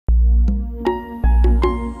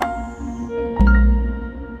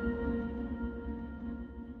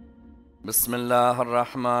بسم الله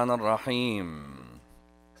الرحمن الرحيم.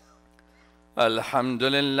 الحمد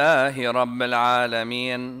لله رب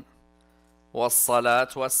العالمين، والصلاة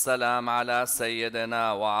والسلام على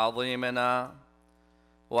سيدنا وعظيمنا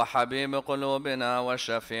وحبيب قلوبنا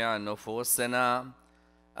وشفيع نفوسنا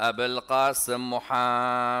أبي القاسم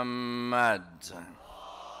محمد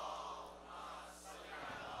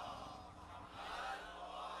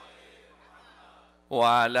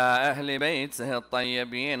وعلى أهل بيته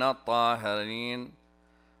الطيبين الطاهرين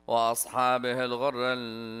وأصحابه الغر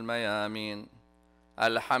الميامين.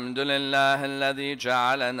 الحمد لله الذي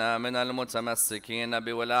جعلنا من المتمسكين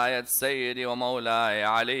بولاية سيدي ومولاي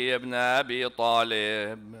علي بن أبي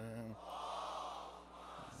طالب.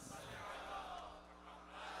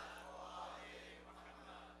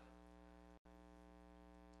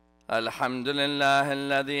 الحمد لله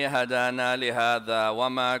الذي هدانا لهذا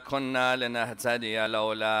وما كنا لنهتدي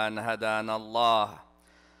لولا أن هدانا الله.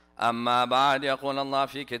 أما بعد، يقول الله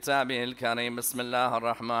في كتابه الكريم: بسم الله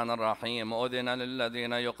الرحمن الرحيم. أذن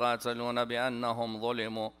للذين يقاتلون بأنهم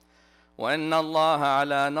ظلموا وإن الله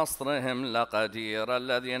على نصرهم لقدير.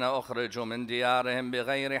 الذين أخرجوا من ديارهم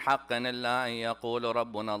بغير حق إلا أن يقولوا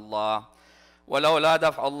ربنا الله ولولا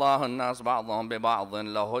دفع الله الناس بعضهم ببعض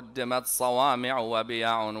لهدمت صوامع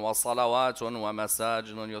وبيع وصلوات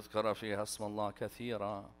ومساجد يذكر فيها اسم الله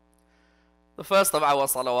كثيرا. The first of our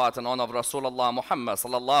salawat in honor of Rasulullah Muhammad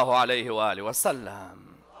sallallahu alayhi wa alihi wa sallam.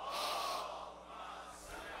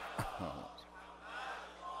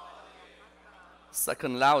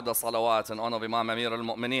 Second louder salawat in honor of Imam Amir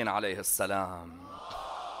al-Mu'mineen alayhi salam.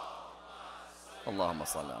 Allahumma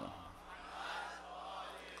sallam.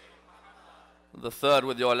 The third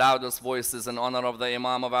with your loudest voices in honor of the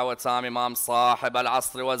Imam of our time, Imam Sahib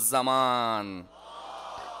al-Asr wal-Zaman.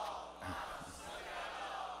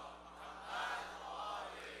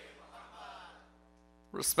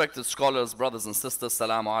 Respected scholars, brothers and sisters,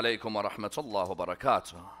 Assalamu alaikum wa rahmatullah wa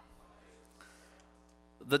barakatuh.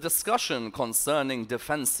 The discussion concerning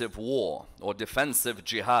defensive war or defensive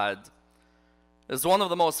jihad is one of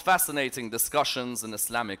the most fascinating discussions in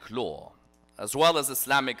Islamic law, as well as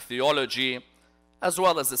Islamic theology, as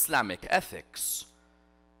well as Islamic ethics.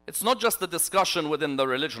 It's not just a discussion within the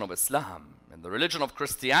religion of Islam. In the religion of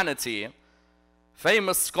Christianity,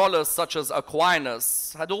 famous scholars such as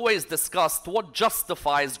Aquinas had always discussed what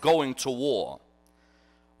justifies going to war.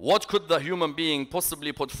 What could the human being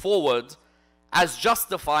possibly put forward as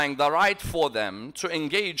justifying the right for them to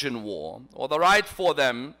engage in war, or the right for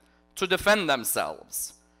them to defend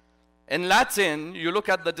themselves? In Latin, you look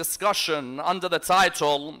at the discussion under the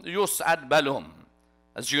title Jus ad bellum.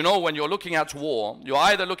 As you know, when you're looking at war, you're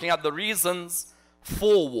either looking at the reasons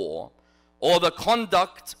for war, or the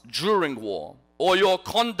conduct during war, or your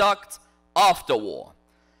conduct after war.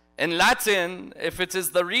 In Latin, if it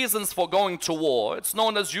is the reasons for going to war, it's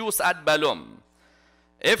known as jus ad bellum.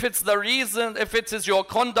 If it is your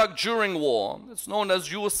conduct during war, it's known as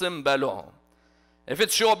jus in bello. If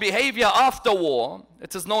it's your behavior after war,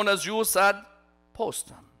 it is known as jus ad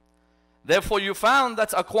postum. Therefore, you found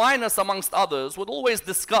that Aquinas, amongst others, would always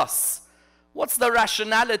discuss what's the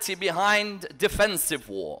rationality behind defensive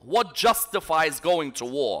war? What justifies going to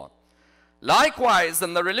war? Likewise,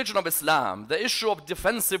 in the religion of Islam, the issue of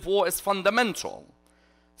defensive war is fundamental.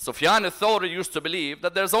 Sufyan al-Thawri used to believe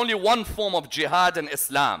that there's only one form of jihad in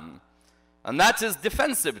Islam, and that is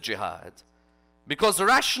defensive jihad. Because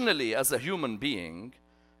rationally, as a human being,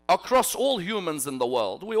 across all humans in the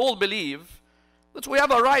world, we all believe that we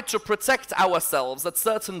have a right to protect ourselves at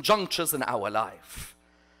certain junctures in our life.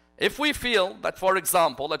 If we feel that, for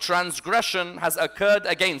example, a transgression has occurred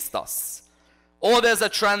against us, or there's a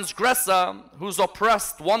transgressor who's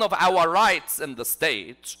oppressed one of our rights in the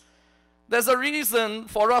state, there's a reason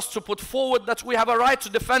for us to put forward that we have a right to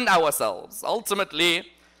defend ourselves. Ultimately,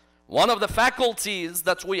 one of the faculties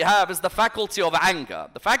that we have is the faculty of anger.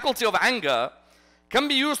 The faculty of anger can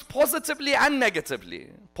be used positively and negatively.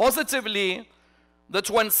 Positively, that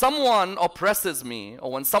when someone oppresses me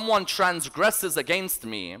or when someone transgresses against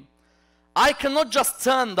me, I cannot just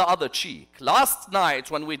turn the other cheek. Last night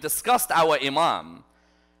when we discussed our Imam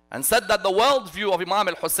and said that the worldview of Imam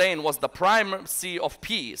al-Hussein was the primacy of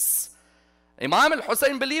peace, Imam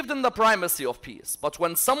al-Hussein believed in the primacy of peace. But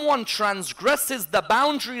when someone transgresses the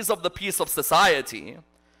boundaries of the peace of society,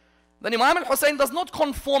 then Imam al-Hussein does not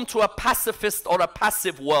conform to a pacifist or a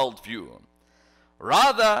passive worldview.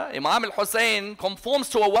 Rather, Imam al-Hussein conforms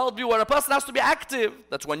to a worldview where a person has to be active.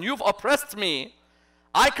 That when you've oppressed me,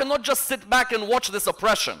 I cannot just sit back and watch this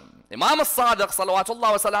oppression. Imam al-Sadiq salawatullah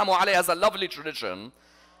wa salamu alayhi has a lovely tradition.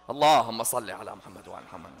 Allahumma salli ala Muhammad wa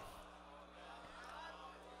Muhammad.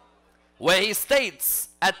 where he states,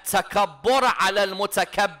 التكبر على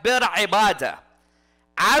المتكبر عبادة.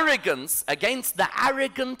 Arrogance against the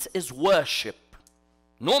arrogant is worship.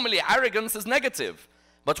 Normally arrogance is negative,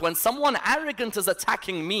 but when someone arrogant is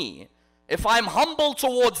attacking me, if I'm humble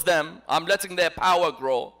towards them, I'm letting their power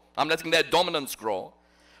grow, I'm letting their dominance grow.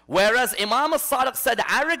 Whereas Imam al-Sadiq said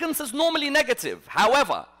arrogance is normally negative.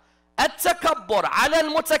 However, التكبر على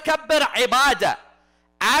المتكبر عبادة.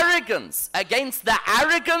 Arrogance against the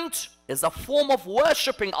arrogant is a form of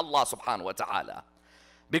worshipping Allah subhanahu wa ta'ala.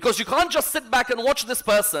 Because you can't just sit back and watch this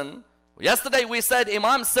person. Yesterday we said,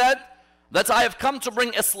 Imam said that I have come to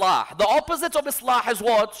bring islah. The opposite of islah is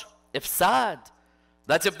what? Ifsad.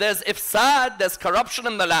 That if there's ifsad, there's corruption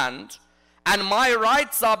in the land, and my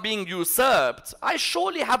rights are being usurped, I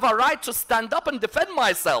surely have a right to stand up and defend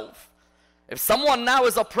myself. If someone now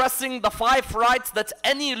is oppressing the 5 rights that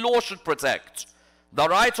any law should protect, the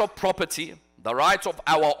right of property, the right of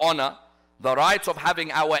our honor, the right of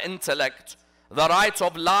having our intellect, the right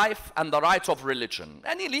of life, and the right of religion.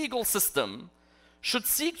 Any legal system should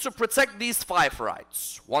seek to protect these 5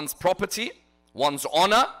 rights: one's property, one's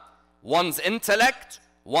honor, one's intellect,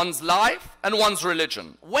 one's life, and one's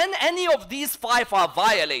religion. When any of these 5 are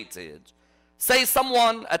violated, say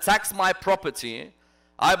someone attacks my property,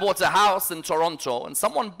 I bought a house in Toronto, and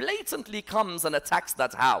someone blatantly comes and attacks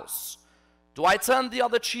that house. Do I turn the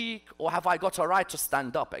other cheek, or have I got a right to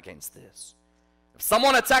stand up against this? If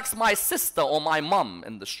someone attacks my sister or my mum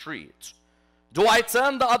in the street, do I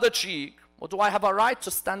turn the other cheek, or do I have a right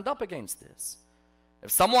to stand up against this?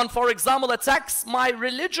 If someone, for example, attacks my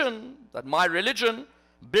religion, that my religion,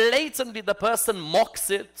 blatantly the person mocks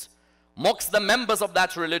it, mocks the members of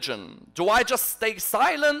that religion, do I just stay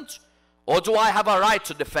silent, or do I have a right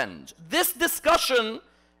to defend? This discussion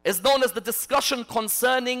is known as the discussion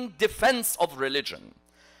concerning defense of religion.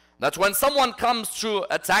 That when someone comes to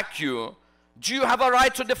attack you, do you have a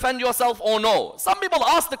right to defend yourself or no? Some people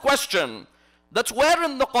ask the question that where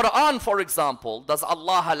in the Quran, for example, does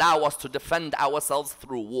Allah allow us to defend ourselves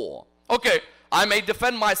through war? Okay, I may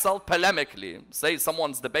defend myself polemically. Say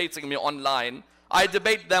someone's debating me online, I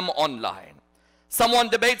debate them online. Someone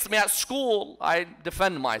debates me at school, I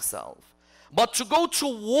defend myself. But to go to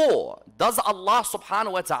war, does Allah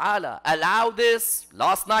subhanahu wa ta'ala allow this?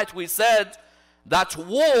 Last night we said that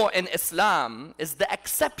war in Islam is the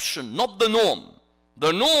exception, not the norm.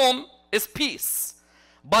 The norm is peace.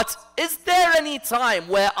 But is there any time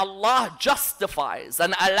where Allah justifies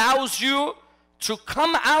and allows you to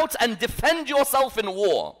come out and defend yourself in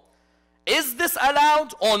war? Is this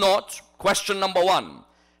allowed or not? Question number 1.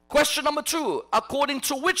 Question number 2, according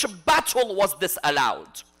to which battle was this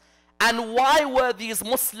allowed? And why were these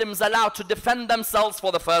Muslims allowed to defend themselves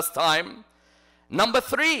for the first time? Number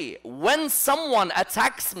 3, when someone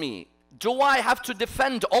attacks me, do I have to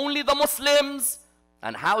defend only the Muslims?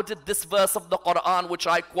 And how did this verse of the Quran, which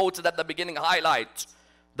I quoted at the beginning, highlight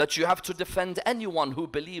that you have to defend anyone who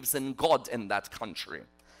believes in God in that country?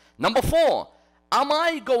 Number 4, am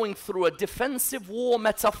I going through a defensive war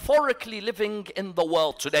metaphorically living in the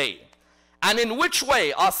world today? And in which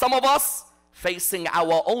way are some of us facing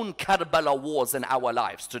our own Karbala wars in our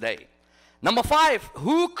lives today? Number 5,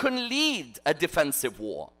 who can lead a defensive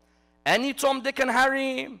war? Any Tom, Dick, and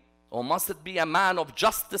Harry? Or must it be a man of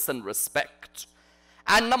justice and respect?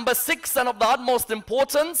 And number 6, and of the utmost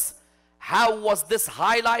importance, how was this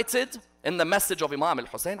highlighted in the message of Imam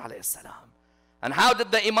al-Hussein alayhi salam? And how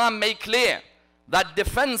did the Imam make clear that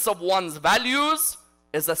defense of one's values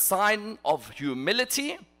is a sign of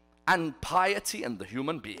humility and piety in the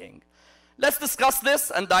human being? Let's discuss this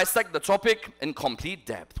and dissect the topic in complete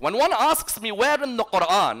depth. When one asks me where in the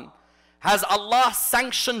Quran has Allah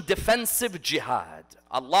sanctioned defensive jihad,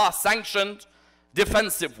 Allah sanctioned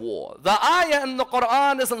defensive war, the ayah in the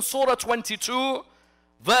Quran is in Surah 22,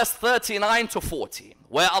 verse 39 to 40,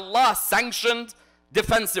 where Allah sanctioned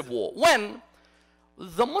defensive war. When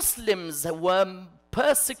the Muslims were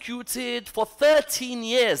persecuted for 13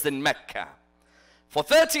 years in Mecca. For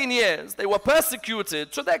 13 years, they were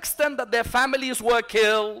persecuted to the extent that their families were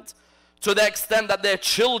killed, to the extent that their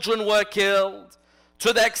children were killed,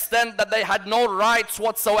 to the extent that they had no rights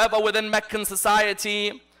whatsoever within Meccan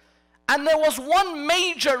society. And there was one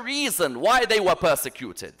major reason why they were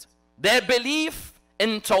persecuted: their belief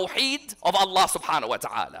in Tawheed of Allah subhanahu wa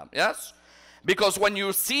ta'ala. Yes? Because when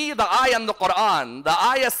you see the ayah in the Quran, the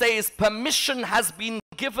ayah says permission has been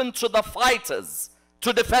given to the fighters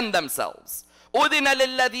to defend themselves. أُذِنَ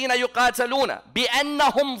لِلَّذِينَ يُقَاتَلُونَ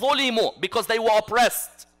بِأَنَّهُمْ ظُلِمُوا, because they were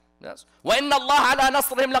oppressed. Yes. وَإِنَّ اللَّهَ عَلَى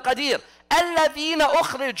نَصْرِهِمْ لَقَدِيرٌ. الذين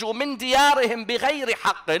أخرجوا من ديارهم بغير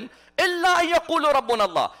حق إلا أن يقولوا ربنا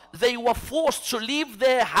الله. They were forced to leave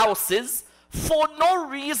their houses for no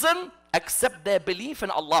reason except their belief in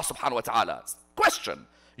Allah subhanahu wa ta'ala. Question: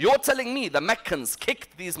 you're telling me the Meccans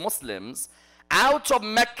kicked these Muslims out of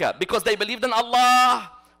Mecca because they believed in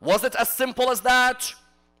Allah? Was it as simple as that?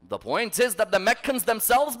 The point is that the Meccans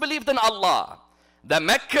themselves believed in Allah. The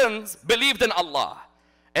Meccans believed in Allah.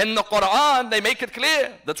 In the Quran, they make it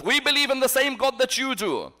clear that we believe in the same God that you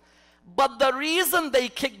do. But the reason they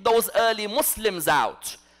kicked those early Muslims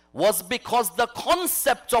out was because the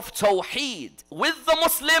concept of Tawheed with the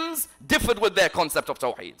Muslims differed with their concept of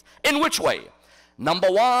Tawheed. In which way? Number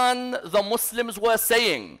one, the Muslims were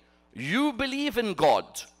saying, you believe in God,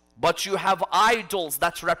 but you have idols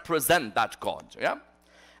that represent that God. Yeah?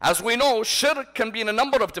 As we know, shirk can be in a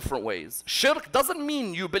number of different ways. Shirk doesn't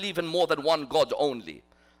mean you believe in more than one God only.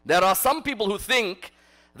 There are some people who think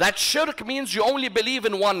that shirk means you only believe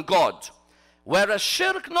in one God. Whereas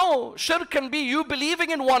shirk, no, shirk can be you believing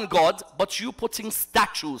in one God, but you putting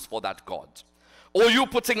statues for that God. Or you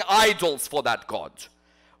putting idols for that God.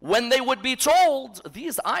 When they would be told,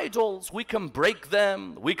 these idols, we can break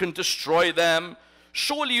them, we can destroy them.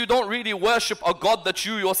 Surely you don't really worship a God that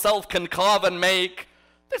you yourself can carve and make.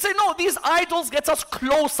 They say, no, these idols get us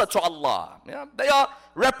closer to Allah. Yeah? They are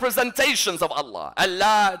representations of Allah.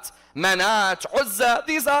 Allat, Manat, Uzza,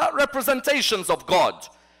 these are representations of God.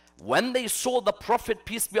 When they saw the Prophet,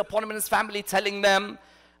 peace be upon him, and his family telling them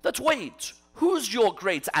that, wait, who's your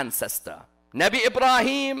great ancestor? Nabi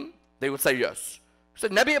Ibrahim? They would say, yes. He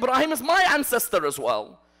said, Nabi Ibrahim is my ancestor as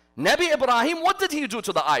well. Nabi Ibrahim, what did he do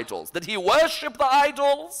to the idols? Did he worship the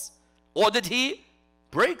idols? Or did he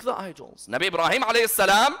break the idols? Nabi Ibrahim alayhi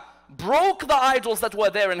salam broke the idols that were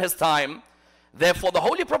there in his time. Therefore, the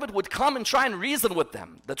Holy Prophet would come and try and reason with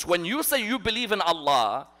them. That when you say you believe in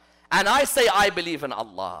Allah, and I say I believe in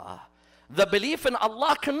Allah, the belief in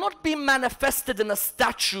Allah cannot be manifested in a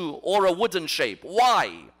statue or a wooden shape.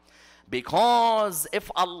 Why? Because if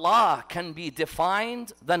Allah can be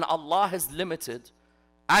defined, then Allah is limited.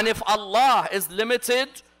 And if Allah is limited,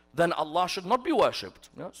 then Allah should not be worshipped.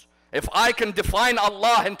 Yes? If I can define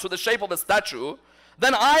Allah into the shape of a statue,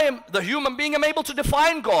 then I am, the human being, am able to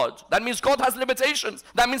define God. That means God has limitations.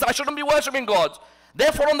 That means I shouldn't be worshipping God.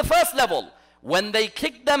 Therefore, on the first level, when they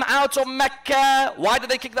kicked them out of Mecca, why did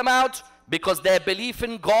they kick them out? Because their belief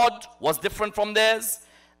in God was different from theirs.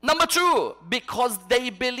 Number two, because they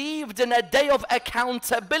believed in a day of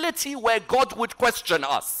accountability where God would question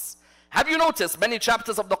us. Have you noticed many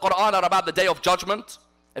chapters of the Quran are about the day of judgment?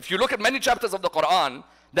 If you look at many chapters of the Quran,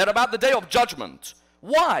 they're about the day of judgment.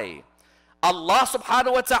 Why? Allah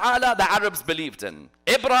subhanahu wa ta'ala, the Arabs believed in.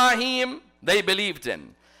 Ibrahim, they believed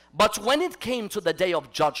in. But when it came to the day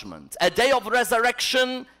of judgment, a day of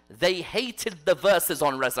resurrection, they hated the verses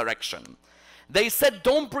on resurrection. They said,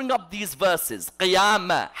 don't bring up these verses.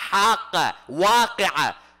 Qiyamah, Haqqa,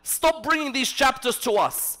 Waqi'ah. Stop bringing these chapters to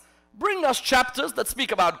us. Bring us chapters that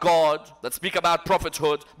speak about God, that speak about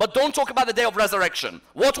prophethood, but don't talk about the day of resurrection.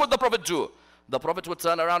 What would the Prophet do? The Prophet would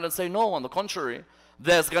turn around and say, no, on the contrary.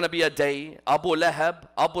 There's going to be a day, Abu Lahab,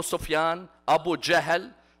 Abu Sufyan, Abu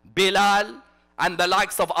Jahl, Bilal, and the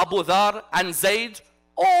likes of Abu Dhar and Zayd,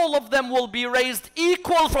 all of them will be raised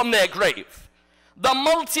equal from their grave. The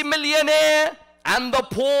multimillionaire and the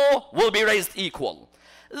poor will be raised equal.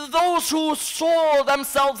 Those who saw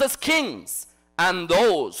themselves as kings and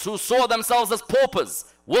those who saw themselves as paupers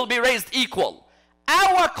will be raised equal.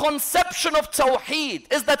 Our conception of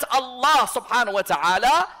Tawheed is that Allah subhanahu wa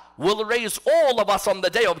ta'ala will raise all of us on the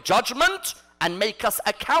day of judgment and make us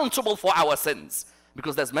accountable for our sins.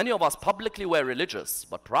 Because there's many of us publicly we're religious,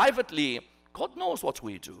 but privately, God knows what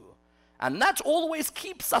we do. And that always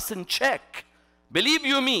keeps us in check. Believe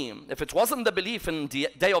you me, if it wasn't the belief in the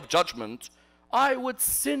day of judgment, I would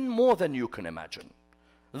sin more than you can imagine.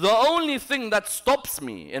 The only thing that stops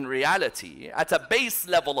me in reality at a base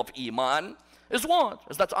level of Iman is what?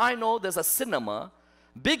 Is that I know there's a cinema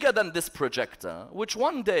bigger than this projector, which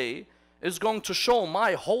one day is going to show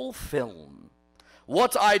my whole film.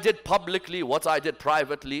 What I did publicly, what I did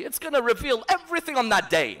privately, it's going to reveal everything on that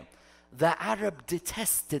day. The Arab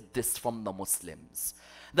detested this from the Muslims.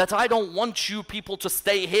 That I don't want you people to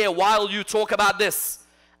stay here while you talk about this.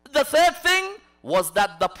 The third thing was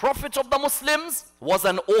that the Prophet of the Muslims was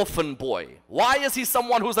an orphan boy. Why is he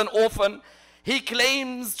someone who's an orphan? He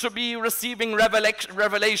claims to be receiving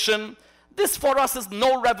revelation. This for us is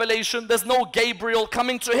no revelation. There's no Gabriel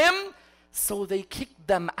coming to him. So they kicked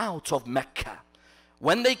them out of Mecca.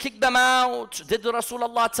 When they kicked them out, did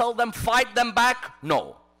Rasulullah tell them, fight them back?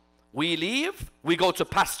 No. We leave, we go to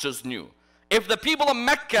pastures new. If the people of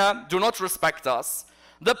Mecca do not respect us,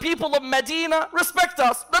 the people of Medina respect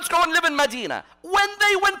us. Let's go and live in Medina. When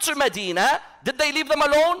they went to Medina, did they leave them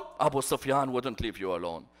alone? Abu Sufyan wouldn't leave you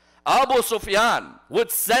alone. Abu Sufyan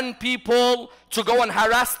would send people to go and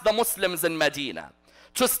harass the Muslims in Medina,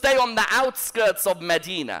 to stay on the outskirts of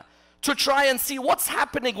Medina, to try and see what's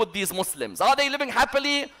happening with these Muslims. Are they living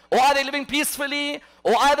happily? Or are they living peacefully?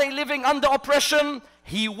 Or are they living under oppression?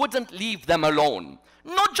 He wouldn't leave them alone.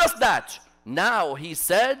 Not just that. Now he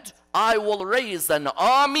said, I will raise an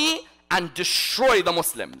army and destroy the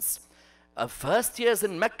Muslims. First years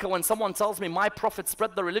in Mecca, when someone tells me my prophet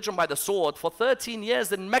spread the religion by the sword, for 13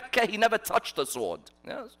 years in Mecca he never touched the sword.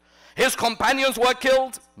 Yes. His companions were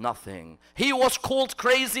killed? Nothing. He was called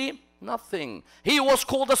crazy? Nothing. He was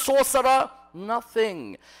called a sorcerer?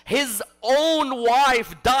 Nothing. His own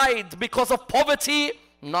wife died because of poverty?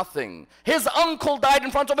 Nothing. His uncle died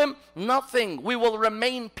in front of him? Nothing. We will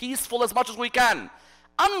remain peaceful as much as we can.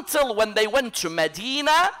 Until when they went to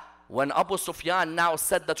Medina, when Abu Sufyan now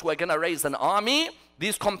said that we're going to raise an army,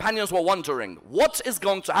 these companions were wondering, what is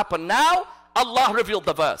going to happen now? Allah revealed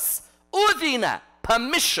the verse. Udhina,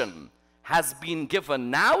 permission has been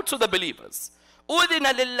given now to the believers. أُذِنَ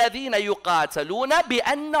لِلَّذِينَ يُقَاتَلُونَ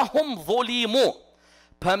بِأَنَّهُمْ ظُلِمُوا.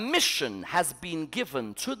 Permission has been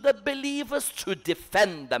given to the believers to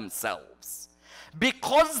defend themselves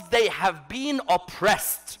because they have been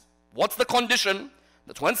oppressed. What's the condition?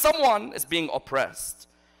 That when someone is being oppressed,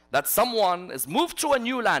 that someone is moved to a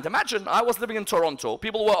new land. Imagine I was living in Toronto,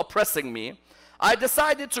 people were oppressing me. I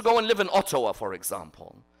decided to go and live in Ottawa, for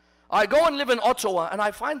example. I go and live in Ottawa and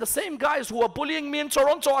I find the same guys who are bullying me in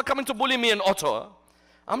Toronto are coming to bully me in Ottawa.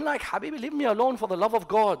 I'm like, Habibi, leave me alone for the love of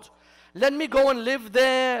God. Let me go and live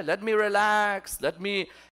there. Let me relax. Let me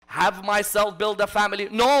have myself build a family.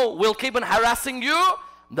 No, we'll keep on harassing you.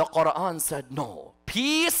 The Quran said no.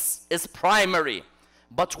 Peace is primary.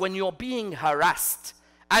 But when you're being harassed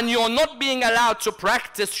and you're not being allowed to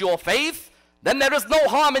practice your faith, then there is no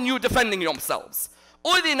harm in you defending yourselves.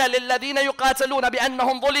 أُذِنَ لِلَّذِينَ يُقَاتَلُونَ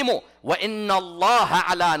بِأَنَّهُمْ ظُلِمُوا وَإِنَّ اللَّهَ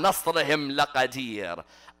عَلَى نَصْرِهِمْ لَقَدِيرٌ.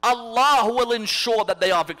 Allah will ensure that they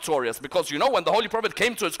are victorious. Because you know, when the Holy Prophet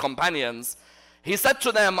came to his companions, he said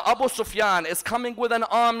to them, Abu Sufyan is coming with an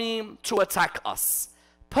army to attack us.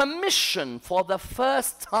 Permission for the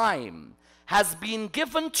first time has been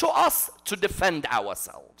given to us to defend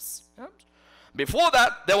ourselves. Before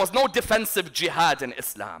that, there was no defensive jihad in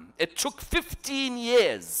Islam. It took 15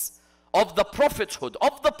 years of the prophethood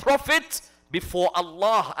of the Prophet before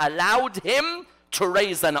Allah allowed him to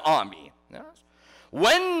raise an army. Yes?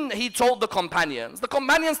 When he told the companions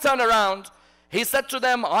turned around, he said to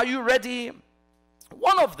them, are you ready?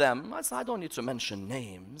 One of them, I said, I don't need to mention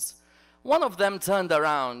names. One of them turned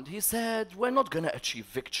around, he said, we're not going to achieve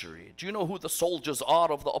victory. Do you know who the soldiers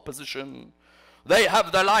are of the opposition? They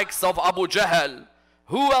have the likes of Abu Jahl.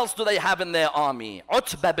 Who else do they have in their army?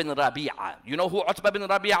 Utbah bin Rabi'a. You know who Utbah bin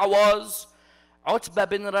Rabi'a was? Utbah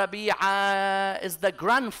bin Rabi'a is the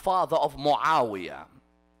grandfather of Muawiyah.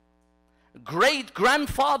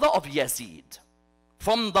 Great-grandfather of Yazid.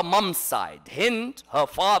 From the mom's side. Hind, her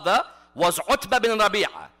father, was Utbah bin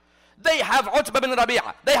Rabi'a. They have Utbah bin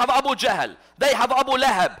Rabi'a. They have Abu Jahl. They have Abu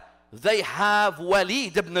Lahab. They have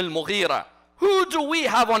Walid ibn al-Mughira. Who do we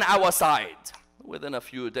have on our side? Within a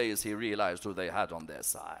few days, he realized who they had on their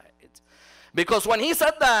side. Because when he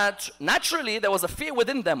said that, naturally, there was a fear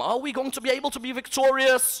within them. Are we going to be able to be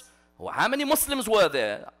victorious? Well, how many Muslims were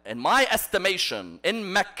there? In my estimation,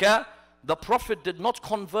 in Mecca, the Prophet did not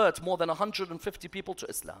convert more than 150 people to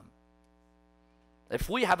Islam. If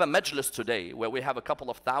we have a majlis today, where we have a couple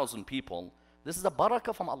of thousand people, this is a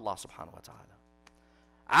barakah from Allah subhanahu wa ta'ala.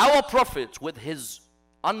 Our Prophet, with his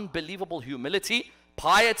unbelievable humility,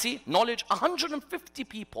 piety, knowledge, 150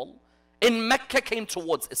 people in Mecca came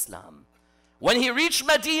towards Islam. When he reached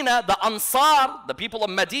Medina, the Ansar, the people of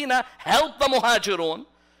Medina, helped the Muhajirun.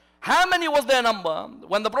 How many was their number?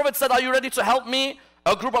 When the Prophet said, are you ready to help me?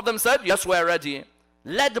 A group of them said, yes, we're ready.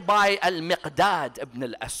 Led by Al-Miqdad ibn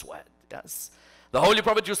al-Aswad. Yes. The Holy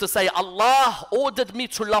Prophet used to say, Allah ordered me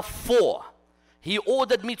to love four. He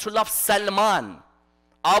ordered me to love Salman,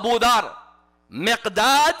 Abu Dhar,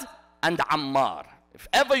 Miqdad, and Ammar. If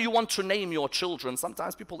ever you want to name your children,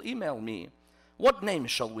 sometimes people email me, what name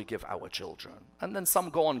shall we give our children? And then some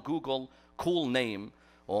go on Google, cool name,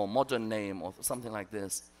 or modern name, or something like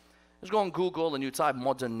this. Just go on Google and you type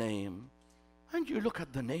modern name, and you look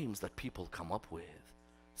at the names that people come up with.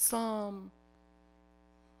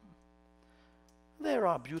 There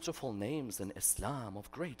are beautiful names in Islam of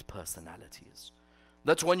great personalities.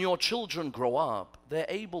 That when your children grow up, they're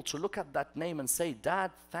able to look at that name and say,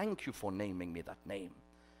 Dad, thank you for naming me that name.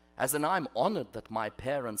 As in, I'm honored that my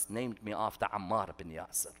parents named me after Ammar bin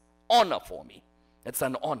Yasir. Honor for me. It's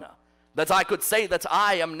an honor that I could say that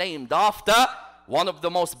I am named after one of the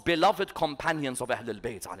most beloved companions of Ahlul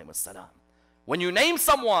Bayt alayhi salam. When you name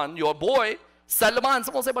someone, your boy, Salman,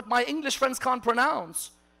 someone will say, but my English friends can't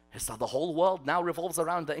pronounce. It's that the whole world now revolves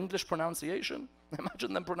around the English pronunciation.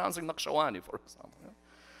 Imagine them pronouncing Nakshawani, for example.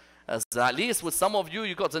 As at least with some of you,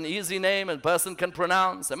 you got an easy name and person can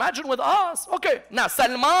pronounce. Imagine with us. Okay, now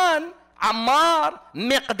Salman, Ammar,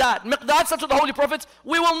 Miqdad. Miqdad said to the Holy Prophet,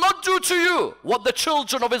 we will not do to you what the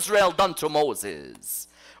children of Israel done to Moses.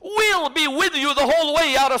 We'll be with you the whole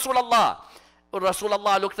way, Ya Rasulullah.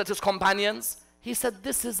 Rasulullah looked at his companions. He said,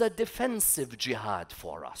 this is a defensive jihad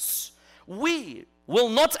for us. We will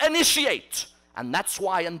not initiate. And that's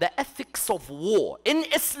why in the ethics of war in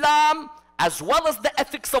Islam, as well as the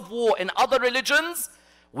ethics of war in other religions,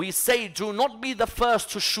 we say do not be the first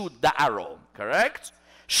to shoot the arrow, correct?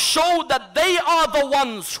 Show that they are the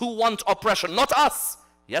ones who want oppression, not us.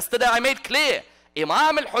 Yesterday I made clear,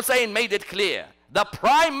 Imam al-Hussein made it clear, the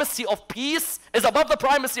primacy of peace is above the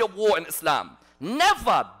primacy of war in Islam.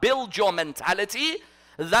 Never build your mentality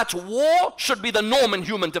that war should be the norm in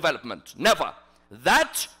human development. Never.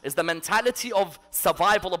 That is the mentality of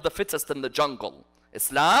survival of the fittest in the jungle.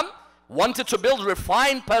 Islam wanted to build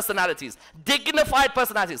refined personalities, dignified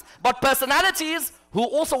personalities, but personalities who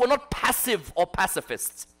also were not passive or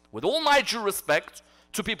pacifists. With all my due respect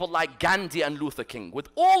to people like Gandhi and Luther King, with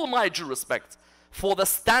all my due respect for the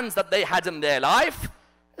stands that they had in their life,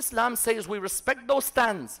 Islam says we respect those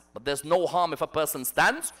stands, but there's no harm if a person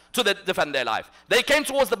stands to defend their life. They came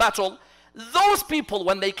towards the battle. Those people,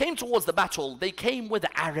 when they came towards the battle, they came with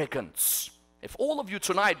arrogance. If all of you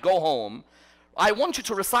tonight go home, I want you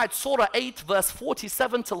to recite Surah 8, verse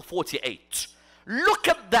 47 till 48. Look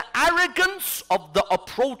at the arrogance of the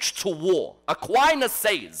approach to war. Aquinas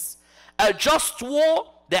says, a just war,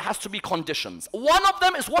 there has to be conditions. One of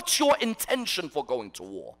them is, what's your intention for going to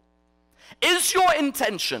war? Is your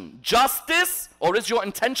intention justice, or is your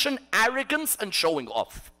intention arrogance and showing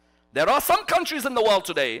off? There are some countries in the world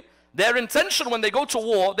today, their intention when they go to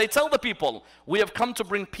war, they tell the people, we have come to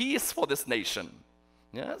bring peace for this nation.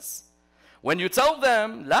 Yes? When you tell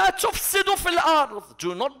them, لا تفسدوا في الأرض,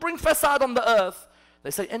 do not bring fasad on the earth,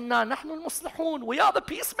 they say, إنا نحن المصلحون, we are the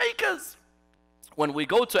peacemakers. When we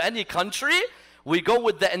go to any country, we go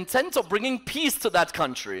with the intent of bringing peace to that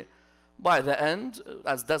country. By the end,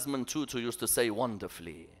 as Desmond Tutu used to say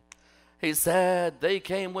wonderfully, he said, they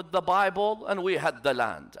came with the Bible and we had the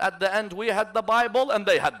land. At the end, we had the Bible and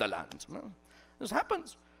they had the land. This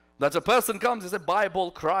happens. That a person comes, he said,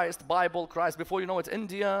 Bible, Christ, before you know it,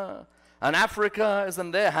 India and Africa is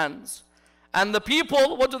in their hands. And the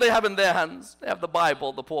people, what do they have in their hands? They have the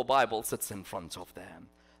Bible, the poor Bible sits in front of them.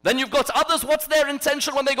 Then you've got others, what's their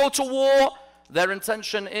intention when they go to war? Their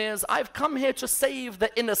intention is, I've come here to save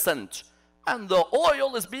the innocent. And the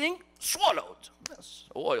oil is being swallowed. Yes,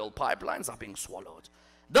 oil pipelines are being swallowed.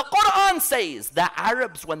 The Quran says, the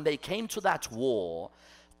Arabs, when they came to that war,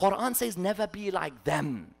 Quran says, never be like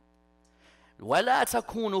them. وَلَا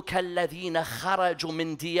تَكُونُوا كَالَّذِينَ خَرَجُوا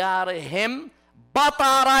مِنْ دِيَارِهِمْ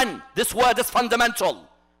بَطَرًا. This word is fundamental.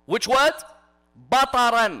 Which word?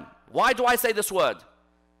 بَطَرًا. Why do I say this word?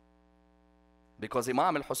 Because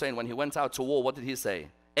Imam al-Hussein, when he went out to war, what did he say?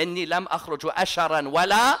 إِنِّي لَمْ أَخْرُجُ أَشَرًا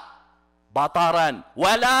وَلَا بَطَرًا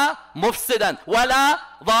وَلَا مُفْسِدًا وَلَا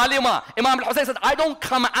ظَالِمًا. Imam al-Hussein said, I don't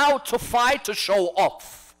come out to fight to show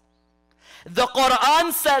off. The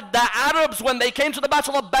Quran said the Arabs, when they came to the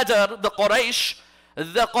battle of Badr, the Quraysh,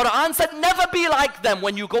 the Quran said, never be like them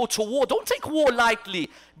when you go to war. Don't take war lightly.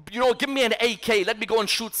 You know, give me an AK. Let me go and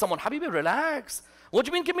shoot someone. Habibi, relax. What do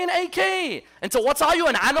you mean, give me an AK? And so what are you,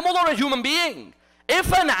 an animal or a human being?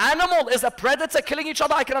 If an animal is a predator killing each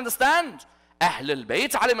other, I can understand. Ahlul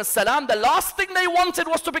Bayt alayhim salam, the last thing they wanted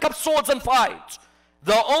was to pick up swords and fight.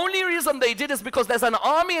 The only reason they did is because there's an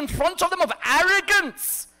army in front of them of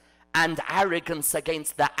arrogance. And arrogance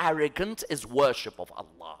against the arrogant is worship of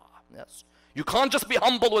Allah. Yes. You can't just be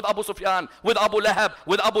humble with Abu Sufyan, with Abu Lahab,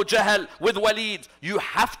 with Abu Jahl, with Walid. You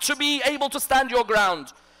have to be able to stand your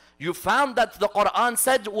ground. You found that the Quran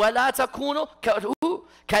said, وَلَا تَكُونُوا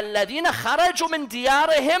كَالَّذِينَ خَرَجُوا مِنْ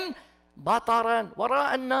دِيَارِهِمْ بَطَرًا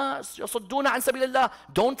وَرَاءَ النَّاسِ يَصُدُّونَ عَنْ سَبِيلِ اللَّهِ.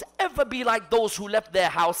 Don't ever be like those who left their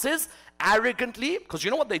houses arrogantly. Because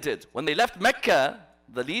you know what they did? When they left Mecca,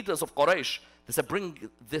 the leaders of Quraysh, they said, bring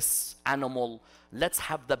this animal. Let's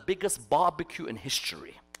have the biggest barbecue in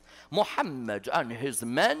history. Muhammad and his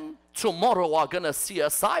men tomorrow are going to see a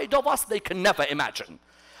side of us they can never imagine.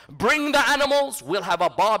 Bring the animals, we'll have a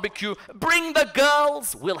barbecue. Bring the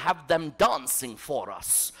girls, we'll have them dancing for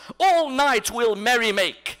us. All night we'll merry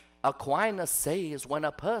make. Aquinas says when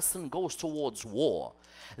a person goes towards war,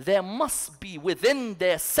 there must be within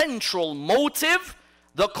their central motive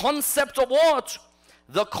the concept of what?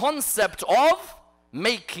 The concept of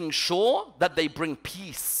making sure that they bring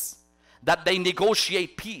peace, that they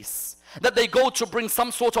negotiate peace, that they go to bring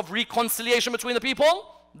some sort of reconciliation between the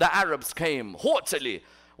people. The Arabs came haughtily.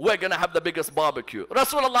 We're going to have the biggest barbecue.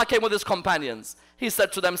 Rasulullah came with his companions. He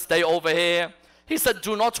said to them, stay over here. He said,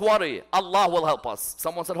 do not worry. Allah will help us.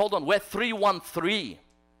 Someone said, hold on. We're 313.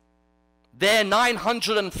 They're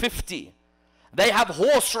 950. They have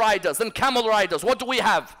horse riders and camel riders. What do we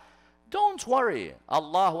have? Don't worry.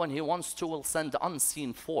 Allah, when He wants to, will send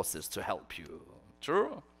unseen forces to help you.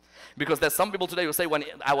 True? Because there's some people today who say when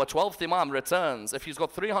our 12th Imam returns, if he's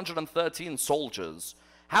got 313 soldiers,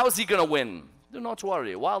 how is he going to win? Do not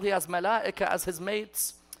worry. While he has malaika as his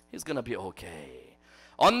mates, he's going to be okay.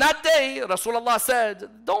 On that day, Rasulullah said,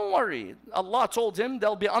 don't worry. Allah told him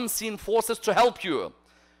there'll be unseen forces to help you.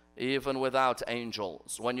 Even without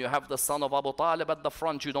angels. When you have the son of Abu Talib at the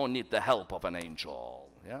front, you don't need the help of an angel.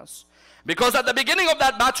 Yes? Because at the beginning of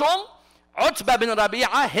that battle, Utbah bin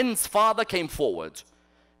Rabi'ah, Hind's father, came forward.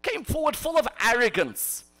 Came forward full of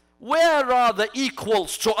arrogance. Where are the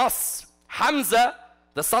equals to us? Hamza,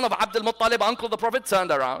 the son of Abdul Muttalib, uncle of the Prophet,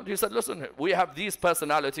 turned around. He said, listen, we have these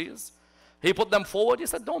personalities. He put them forward. He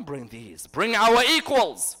said, don't bring these. Bring our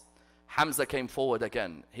equals. Hamza came forward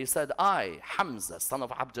again. He said, I, Hamza, son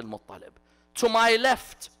of Abdul Muttalib. To my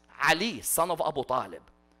left, Ali, son of Abu Talib.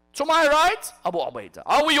 To my right, Abu Ubaidah.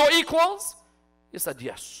 Are we your equals? He said,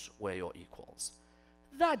 yes, we're your equals.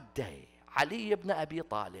 That day, Ali ibn Abi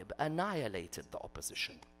Talib annihilated the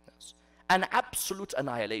opposition. Yes. An absolute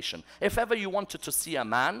annihilation. If ever you wanted to see a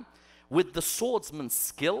man with the swordsman's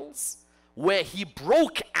skills, where he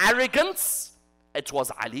broke arrogance, it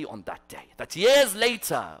was Ali on that day. That years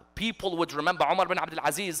later, people would remember. Umar bin Abdul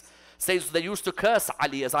Aziz says they used to curse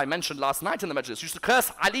Ali, as I mentioned last night in the majlis. Used to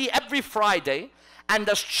curse Ali every Friday. And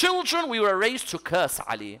as children, we were raised to curse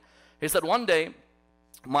Ali. He said, one day,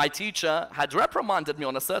 my teacher had reprimanded me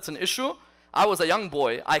on a certain issue. I was a young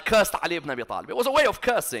boy. I cursed Ali ibn Abi Talib. It was a way of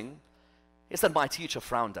cursing. He said, my teacher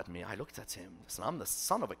frowned at me. I looked at him. I said, I'm the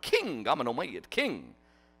son of a king. I'm an Umayyad king.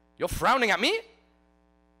 You're frowning at me?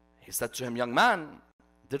 He said to him, young man,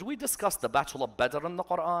 did we discuss the battle of Badr in the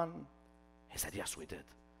Quran? He said, yes, we did.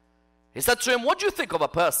 He said to him, what do you think of a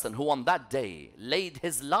person who on that day laid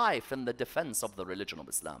his life in the defense of the religion of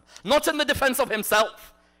Islam? Not in the defense of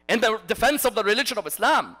himself, in the defense of the religion of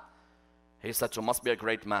Islam. He said to him, must be a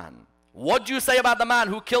great man. What do you say about the man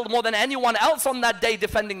who killed more than anyone else on that day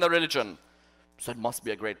defending the religion? He said, must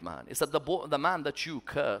be a great man. He said, the man that you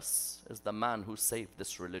curse is the man who saved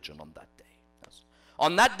this religion on that day. Yes.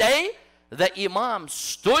 On that day, the Imam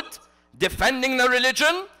stood defending the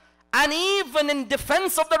religion, and even in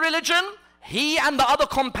defense of the religion, he and the other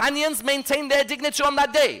companions maintained their dignity on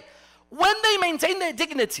that day. When they maintained their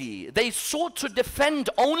dignity, they sought to defend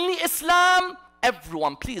only Islam.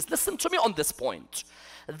 Everyone, please listen to me on this point.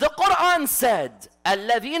 The Quran said,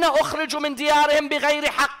 الَّذِينَ أُخْرِجُوا مِنْ دِيَارِهِمْ بِغَيْرِ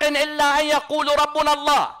حَقٍّ إِلَّا أَنْ يَقُولُوا رَبُّنَا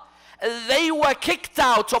اللَّهِ. They were kicked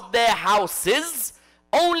out of their houses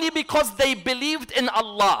only because they believed in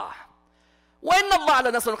Allah. وَإِنَّ اللَّهَ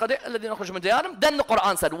عَلَى نَصْرِ الَّذِينَ أُخْرِجُوا مِنْ دِيَارِهِمْ. Then the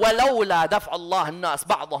Quran said, وَلَوْلَا دَفْعُ اللَّهِ النَّاسِ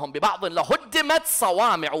بَعْضَهُمْ بِبَعْضٍ لَهُدِّمَتْ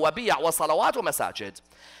صَوَامِعُ وَبِيَعُ وَصَلَوَاتُ وَمَسَاجِدُ.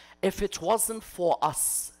 If it wasn't for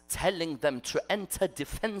us telling them to enter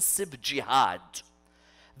defensive jihad,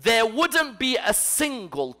 there wouldn't be a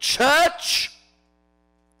single church,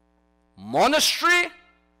 monastery,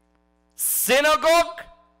 synagogue,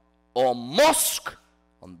 or mosque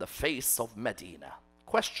on the face of Medina.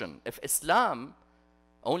 Question, if Islam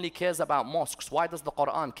only cares about mosques, why does the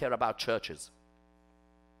Quran care about churches?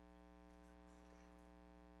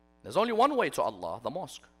 There's only one way to Allah, the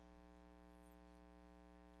mosque.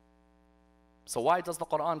 So why does the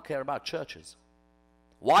Quran care about churches?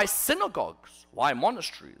 Why synagogues? Why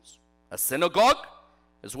monasteries? A synagogue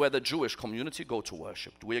is where the Jewish community go to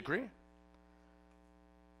worship. Do we agree?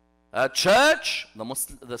 A church,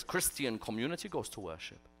 the Christian community goes to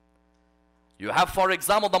worship. You have, for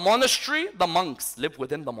example, the monastery, the monks live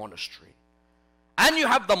within the monastery. And you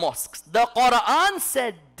have the mosques. The Quran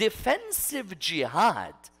said defensive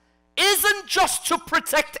jihad isn't just to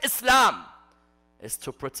protect Islam. It's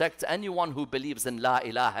to protect anyone who believes in La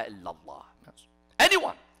ilaha illallah.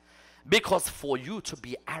 Anyone. Because for you to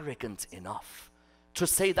be arrogant enough to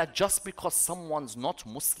say that just because someone's not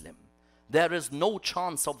Muslim, there is no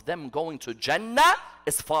chance of them going to Jannah,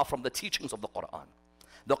 is far from the teachings of the Quran.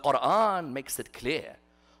 The Quran makes it clear.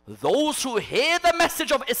 Those who hear the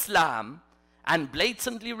message of Islam and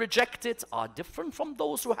blatantly reject it are different from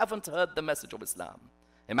those who haven't heard the message of Islam.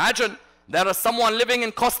 Imagine there is someone living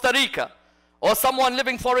in Costa Rica, or someone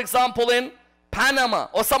living, for example, in Panama,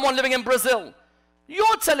 or someone living in Brazil.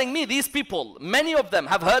 You're telling me these people, many of them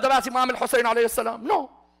have heard about Imam al-Hussein alayhi salam? No.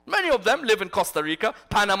 Many of them live in Costa Rica,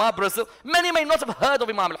 Panama, Brazil. Many may not have heard of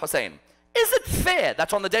Imam al-Hussein. Is it fair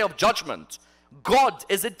that on the day of judgment, God,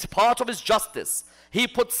 is it part of his justice, he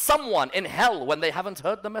puts someone in hell when they haven't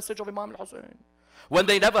heard the message of Imam al-Hussein? When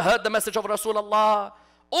they never heard the message of Rasulullah?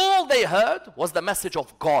 All they heard was the message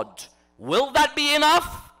of God. Will that be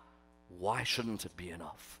enough? Why shouldn't it be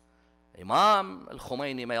enough? Imam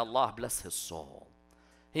al-Khomeini, may Allah bless his soul,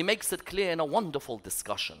 he makes it clear in a wonderful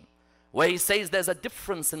discussion where he says there's a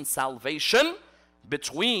difference in salvation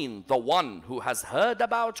between the one who has heard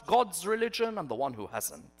about God's religion and the one who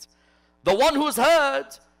hasn't. The one who's heard,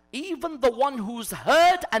 even the one who's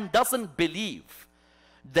heard and doesn't believe,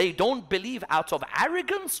 they don't believe out of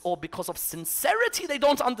arrogance or because of sincerity. They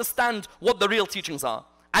don't understand what the real teachings are.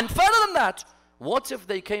 And further than that, what if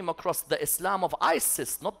they came across the Islam of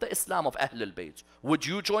ISIS, not the Islam of Ahlul Bayt? Would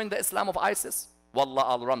you join the Islam of ISIS? Wallah,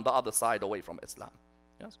 I'll run the other side away from Islam.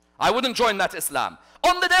 Yes? I wouldn't join that Islam.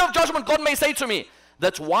 On the day of judgment, God may say to me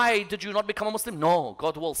that why did you not become a Muslim? No,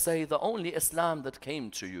 God will say the only Islam that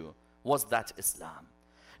came to you was that Islam.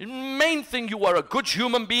 The main thing, you were a good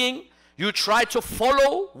human being. You tried to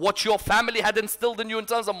follow what your family had instilled in you in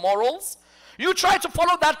terms of morals. You try to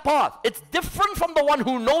follow that path. It's different from the one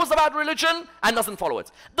who knows about religion and doesn't follow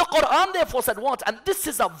it. The Quran therefore said what? And this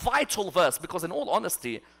is a vital verse, because in all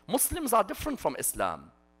honesty, Muslims are different from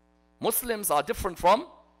Islam. Muslims are different from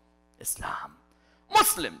Islam.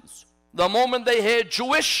 Muslims, the moment they hear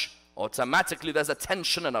Jewish, automatically there's a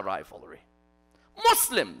tension and a rivalry.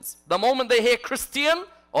 Muslims, the moment they hear Christian,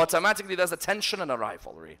 automatically there's a tension and a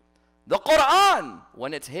rivalry. The Quran,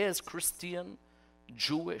 when it hears Christian,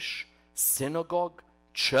 Jewish, synagogue,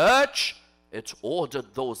 church, it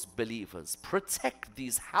ordered those believers, protect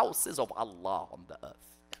these houses of Allah on the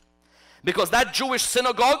earth. Because that Jewish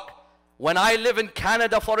synagogue, when I live in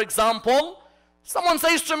Canada, for example, someone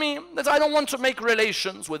says to me that I don't want to make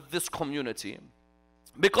relations with this community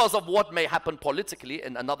because of what may happen politically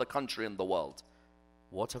in another country in the world.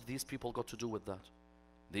 What have these people got to do with that?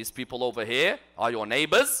 These people over here are your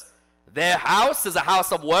neighbors. Their house is a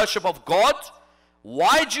house of worship of God.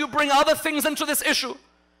 Why do you bring other things into this issue?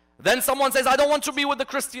 Then someone says, I don't want to be with the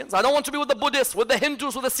Christians. I don't want to be with the Buddhists, with the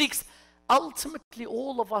Hindus, with the Sikhs. Ultimately,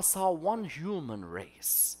 all of us are one human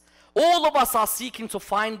race. All of us are seeking to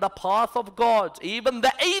find the path of God. Even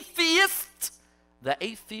the atheist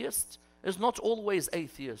is not always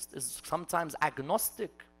atheist, is sometimes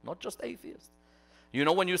agnostic, not just atheist. You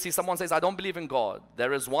know, when you see someone says, I don't believe in God,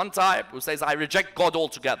 there is one type who says, I reject God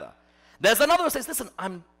altogether. There's another who says, listen,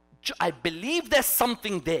 I believe there's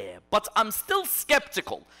something there, but I'm still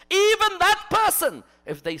skeptical. Even that person,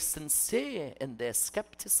 if they're sincere in their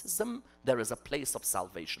skepticism, there is a place of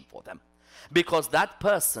salvation for them. Because that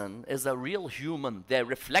person is a real human. They're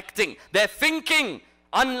reflecting, they're thinking,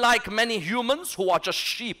 unlike many humans who are just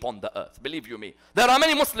sheep on the earth. Believe you me. There are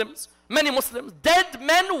many Muslims, dead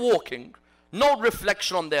men walking, no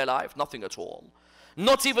reflection on their life, nothing at all.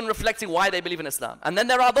 Not even reflecting why they believe in Islam. And then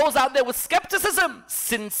there are those out there with skepticism,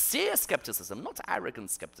 sincere skepticism, not arrogant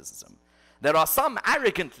skepticism. There are some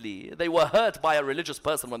arrogantly, they were hurt by a religious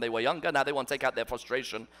person when they were younger, now they want to take out their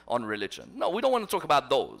frustration on religion. No, we don't want to talk about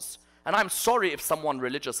those. And I'm sorry if someone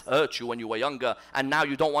religious hurt you when you were younger and now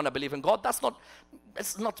you don't want to believe in God.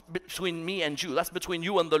 It's not between me and you, that's between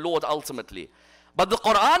you and the Lord ultimately. But the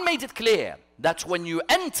Quran made it clear that when you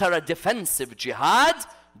enter a defensive jihad,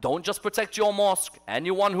 don't just protect your mosque.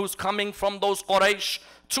 Anyone who's coming from those Quraysh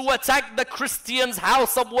to attack the Christians'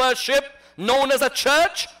 house of worship, known as a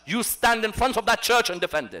church, you stand in front of that church and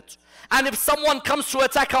defend it. And if someone comes to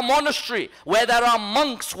attack a monastery where there are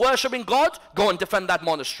monks worshipping God, go and defend that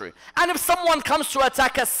monastery. And if someone comes to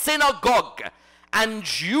attack a synagogue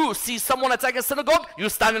and you see someone attack a synagogue, you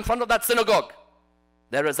stand in front of that synagogue.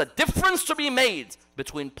 There is a difference to be made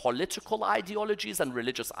between political ideologies and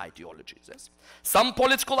religious ideologies. Yes? Some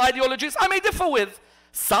political ideologies I may differ with.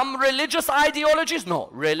 Some religious ideologies, no.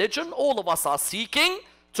 Religion, all of us are seeking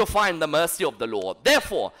to find the mercy of the Lord.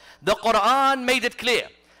 Therefore, the Quran made it clear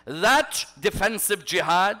that defensive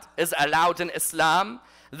jihad is allowed in Islam,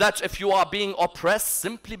 that if you are being oppressed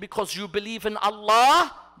simply because you believe in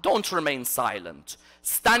Allah, don't remain silent.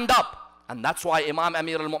 Stand up. And that's why Imam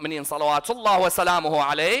Amir al-Mu'mineen salawatullah wa salamuhu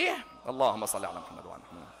alayhi, Allahumma salli ala Muhammad wa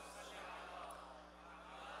Muhammad.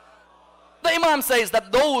 The Imam says that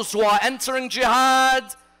those who are entering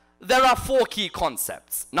jihad, there are 4 key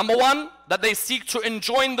concepts. Number 1, that they seek to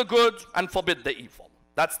enjoin the good and forbid the evil.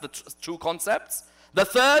 That's the 2 concepts. The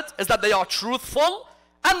third is that they are truthful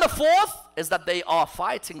And the fourth is that they are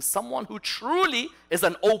fighting someone who truly is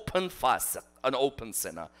an open fasiq, an open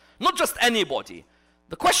sinner. Not just anybody.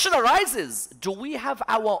 The question arises, do we have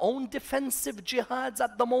our own defensive jihads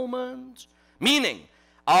at the moment? Meaning,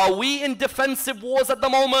 are we in defensive wars at the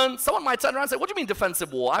moment? Someone might turn around and say, what do you mean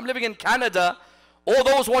defensive war? I'm living in Canada. All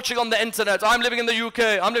those watching on the internet, I'm living in the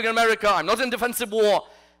UK, I'm living in America, I'm not in defensive war.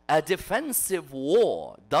 A defensive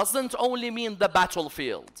war doesn't only mean the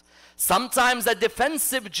battlefield. Sometimes a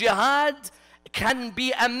defensive jihad can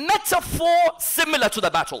be a metaphor similar to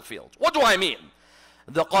the battlefield. What do I mean?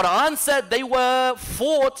 The Quran said they were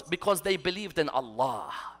fought because they believed in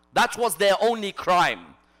Allah. That was their only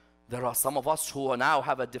crime. There are some of us who now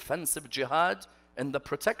have a defensive jihad in the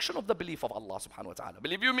protection of the belief of Allah subhanahu wa ta'ala.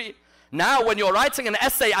 Believe you me? Now when you're writing an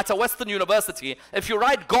essay at a Western university, if you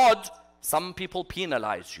write God, some people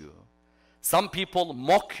penalize you. Some people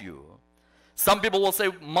mock you. Some people will say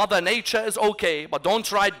Mother Nature is okay, but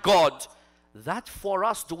don't write God. That for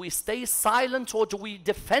us, do we stay silent or do we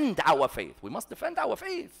defend our faith? We must defend our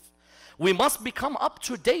faith. We must become up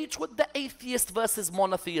to date with the atheist versus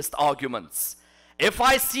monotheist arguments. If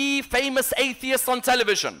I see famous atheists on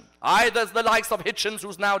television, either the likes of Hitchens,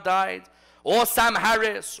 who's now died, or Sam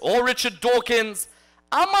Harris, or Richard Dawkins,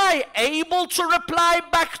 am I able to reply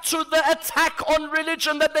back to the attack on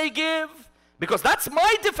religion that they give? Because that's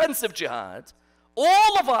my defensive jihad.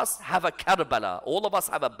 All of us have a Karbala. All of us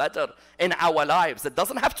have a Badr in our lives. It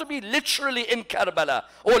doesn't have to be literally in Karbala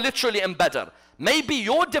or literally in Badr. Maybe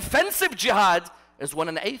your defensive jihad is when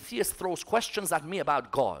an atheist throws questions at me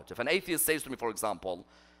about God. If an atheist says to me, for example,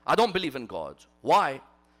 I don't believe in God. Why?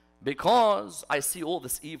 Because I see all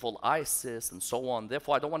this evil, ISIS and so on.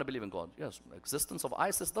 Therefore, I don't want to believe in God. Yes, existence of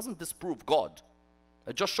ISIS doesn't disprove God.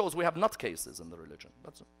 It just shows we have nutcases in the religion.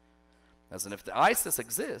 That's it. As in, if the ISIS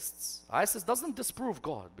exists, ISIS doesn't disprove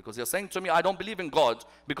God. Because you're saying to me, I don't believe in God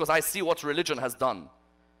because I see what religion has done.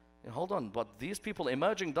 Hold on, but these people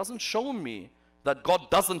emerging doesn't show me that God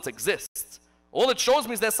doesn't exist. All it shows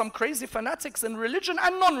me is there's some crazy fanatics in religion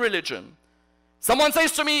and non-religion. Someone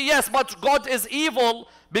says to me, yes, but God is evil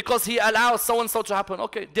because he allows so-and-so to happen.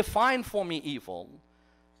 Okay, define for me evil.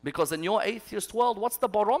 Because in your atheist world, what's the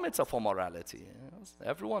barometer for morality? Yes,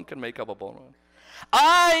 everyone can make up a barometer.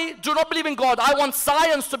 I do not believe in God. I want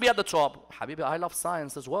science to be at the top. Habibi, I love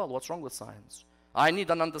science as well. What's wrong with science? I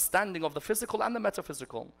need an understanding of the physical and the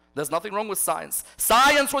metaphysical. There's nothing wrong with science.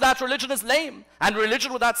 Science without religion is lame. And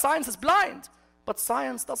religion without science is blind. But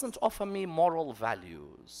science doesn't offer me moral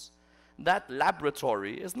values. That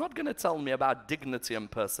laboratory is not going to tell me about dignity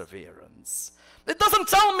and perseverance. It doesn't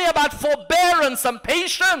tell me about forbearance and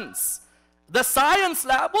patience. The science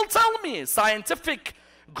lab will tell me scientific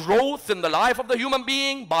growth in the life of the human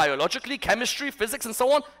being, biologically, chemistry, physics, and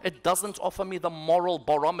so on. It doesn't offer me the moral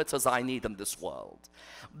barometers I need in this world.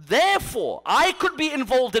 Therefore, I could be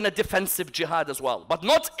involved in a defensive jihad as well, but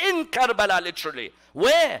not in Karbala literally.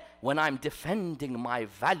 Where? When I'm defending my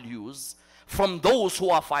values from those who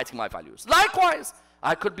are fighting my values. Likewise,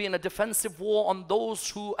 I could be in a defensive war on those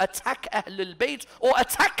who attack Ahlul Bayt or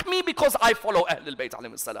attack me because I follow Ahlul Bayt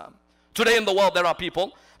alayhi salam. Today in the world there are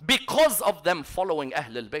people, because of them following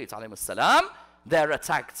Ahlul Bayt alayhi salam, they're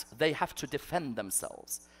attacked. They have to defend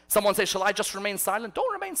themselves. Someone says, shall I just remain silent?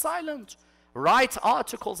 Don't remain silent. Write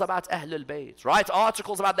articles about Ahlul Bayt. Write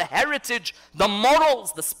articles about the heritage, the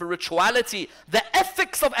morals, the spirituality, the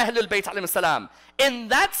ethics of Ahlul Bayt alayhi salam. In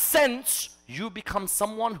that sense, you become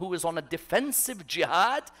someone who is on a defensive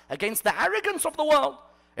jihad against the arrogance of the world.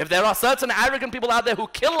 If there are certain arrogant people out there who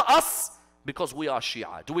kill us because we are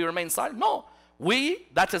Shia, do we remain silent? No.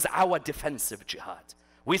 That is our defensive jihad.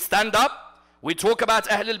 We stand up, we talk about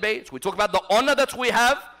Ahlul Bayt, we talk about the honor that we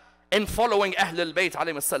have in following Ahlul Bayt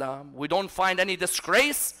alayhi salam. We don't find any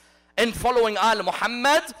disgrace in following Al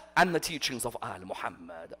Muhammad and the teachings of Al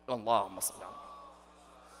Muhammad. Allahumma salli.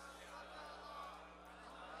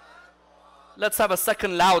 Let's have a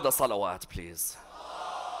second louder salawat, please.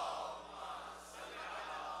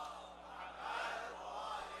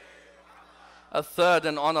 A third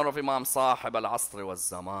in honor of Imam Sahib al-Asr wa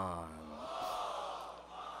zaman.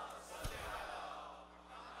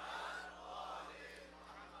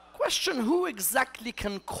 Question, who exactly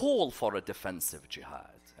can call for a defensive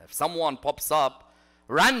jihad? If someone pops up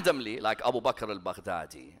randomly, like Abu Bakr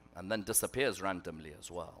al-Baghdadi, and then disappears randomly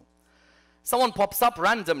as well. Someone pops up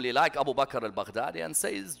randomly like Abu Bakr al-Baghdadi and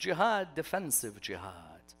says, jihad, defensive jihad.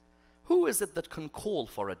 Who is it that can call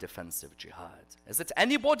for a defensive jihad? Is it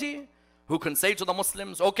anybody who can say to the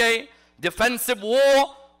Muslims, okay, defensive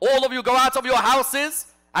war, all of you go out of your houses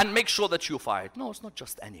and make sure that you fight? No, it's not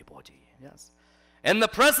just anybody. Yes. In the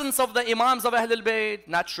presence of the Imams of Ahlul Bayt,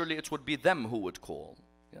 naturally it would be them who would call.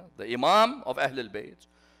 Yeah? The Imam of Ahlul Bayt.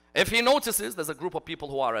 If he notices there's a group of people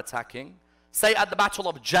who are attacking, say at the Battle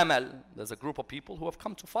of Jamal, there's a group of people who have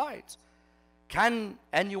come to fight. Can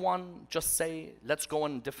anyone just say, let's go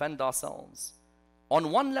and defend ourselves?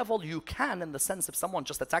 On one level, you can, in the sense if someone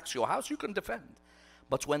just attacks your house, you can defend.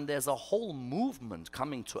 But when there's a whole movement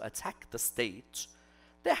coming to attack the state,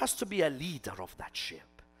 there has to be a leader of that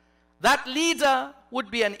ship. That leader would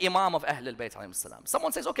be an Imam of Ahlul Bayt alayhim salam.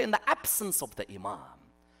 Someone says, okay, in the absence of the Imam,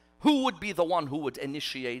 who would be the one who would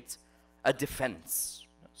initiate a defense?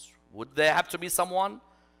 Would there have to be someone?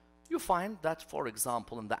 You find that, for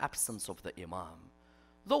example, in the absence of the Imam,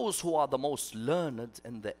 those who are the most learned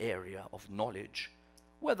in the area of knowledge,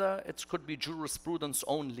 whether it could be jurisprudence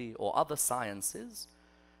only or other sciences,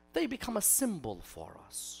 they become a symbol for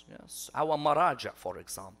us. Yes, our maraja, for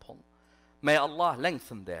example. May Allah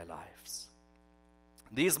lengthen their lives.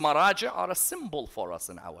 These maraja are a symbol for us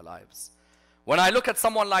in our lives. When I look at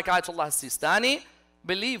someone like Ayatollah Sistani,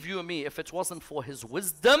 believe you me, if it wasn't for his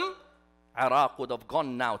wisdom, Iraq would have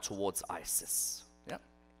gone now towards ISIS. Yeah?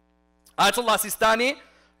 Ayatollah Sistani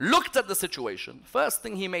looked at the situation. First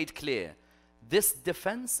thing he made clear, this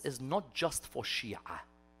defense is not just for Shia.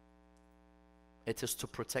 It is to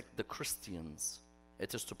protect the Christians.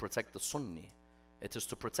 It is to protect the Sunni. It is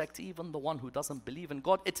to protect even the one who doesn't believe in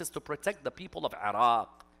God. It is to protect the people of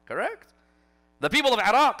Iraq. Correct? The people of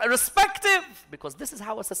Iraq, irrespective, because this is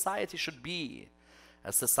how a society should be.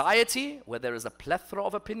 A society where there is a plethora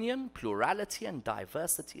of opinion, plurality and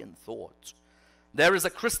diversity in thought. There is a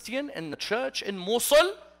Christian in the church in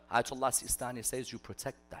Mosul. Ayatollah Sistani says you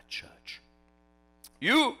protect that church.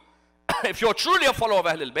 You, if you're truly a follower of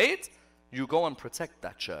Ahlul Bayt, you go and protect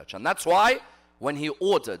that church. And that's why when he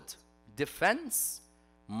ordered defense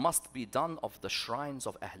must be done of the shrines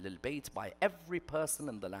of Ahlul Bayt by every person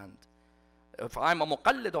in the land. If I'm a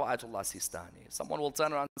muqallid of Ayatollah Sistani, someone will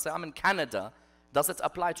turn around and say, I'm in Canada. Does it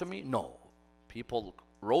apply to me? No. People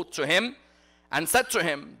wrote to him and said to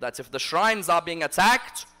him that if the shrines are being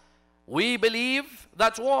attacked, we believe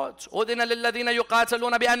that what?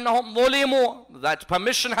 That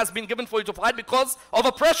permission has been given for you to fight because of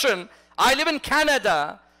oppression. I live in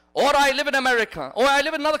Canada, or I live in America, or I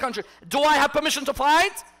live in another country. Do I have permission to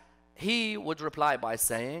fight? He would reply by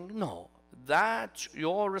saying, no, that's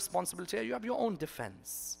your responsibility. You have your own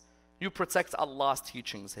defense. You protect Allah's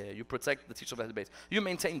teachings here. You protect the teachings of Ahlul Bayt. You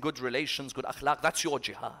maintain good relations, good akhlaq. That's your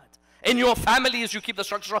jihad. In your families, you keep the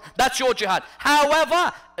structure. That's your jihad.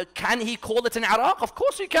 However, can he call it in Iraq? Of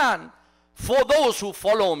course he can. For those who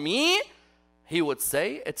follow me, he would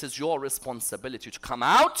say, it is your responsibility to come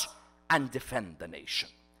out and defend the nation.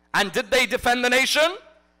 And did they defend the nation?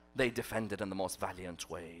 They defended in the most valiant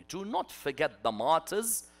way. Do not forget the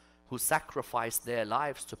martyrs who sacrificed their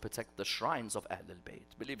lives to protect the shrines of Ahlul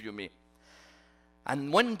Bayt. Believe you me.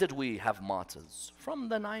 And when did we have martyrs? From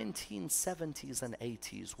the 1970s and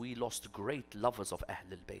 80s, we lost great lovers of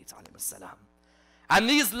Ahlul Bayt alayhim salam. And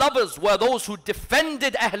these lovers were those who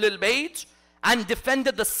defended Ahlul Bayt and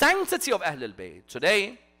defended the sanctity of Ahlul Bayt.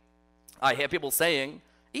 Today, I hear people saying,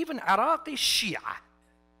 even Iraqi Shia.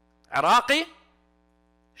 Iraqi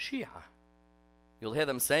Shia. You'll hear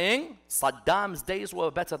them saying, Saddam's days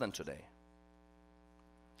were better than today.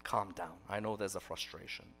 Calm down. I know there's a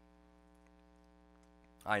frustration.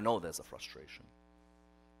 I know there's a frustration.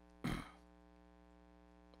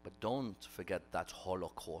 But don't forget that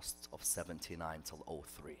Holocaust of 79 till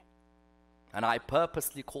 03. And I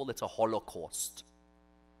purposely call it a Holocaust.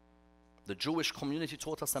 The Jewish community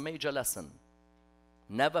taught us a major lesson.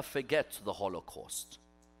 Never forget the Holocaust.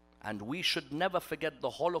 And we should never forget the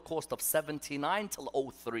Holocaust of 79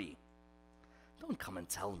 till 03. Don't come and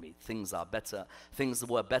tell me things are better. Things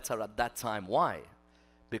were better at that time. Why?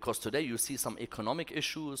 Because today you see some economic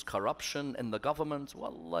issues, corruption in the government.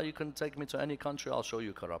 Wallah, you can take me to any country, I'll show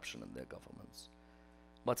you corruption in their governments.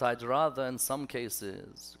 But I'd rather, in some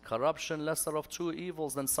cases, corruption lesser of two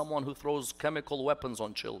evils than someone who throws chemical weapons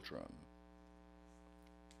on children.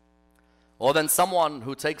 Or than someone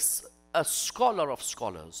who takes a scholar of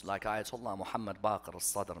scholars, like Ayatollah Muhammad Baqir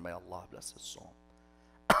al-Sadr, may Allah bless his soul.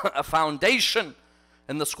 A foundation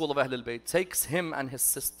in the school of Ahlul Bayt, takes him and his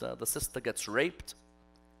sister. The sister gets raped.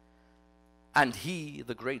 And he,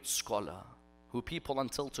 the great scholar, who people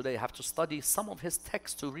until today have to study some of his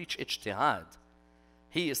texts to reach ijtihad,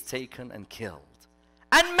 he is taken and killed.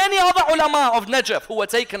 And many other ulama of Najaf who were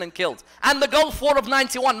taken and killed. And the Gulf War of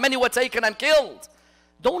 91, many were taken and killed.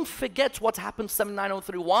 Don't forget what happened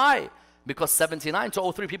 7903. Why? Because 79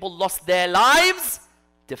 to 03 people lost their lives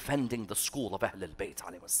defending the school of Ahlul Bayt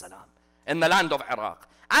alayhi salam in the land of Iraq.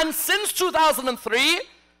 And since 2003,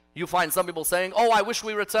 you find some people saying, oh, I wish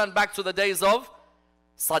we returned back to the days of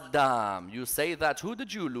Saddam, you say that, who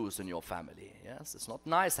did you lose in your family? Yes, it's not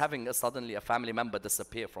nice having suddenly a family member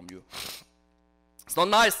disappear from you. It's not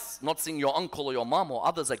nice not seeing your uncle or your mom or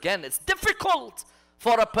others again. It's difficult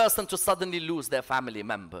for a person to suddenly lose their family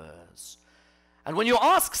members. And when you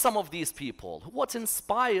ask some of these people, what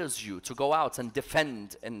inspires you to go out and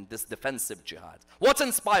defend in this defensive jihad? What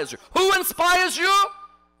inspires you? Who inspires you?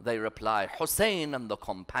 They reply, Hussein and the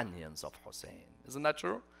companions of Hussein. Isn't that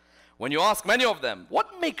true? When you ask many of them,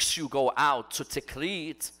 what makes you go out to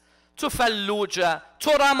Tikrit, to Fallujah, to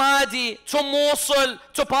Ramadi, to Mosul,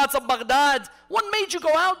 to parts of Baghdad? What made you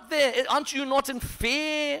go out there? Aren't you not in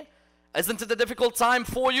fear? Isn't it a difficult time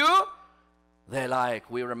for you? They're like,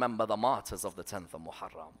 we remember the martyrs of the 10th of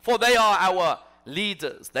Muharram. For they are our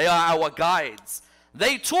leaders. They are our guides.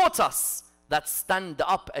 They taught us that stand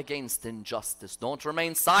up against injustice. Don't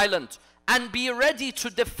remain silent and be ready to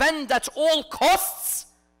defend at all costs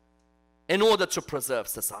in order to preserve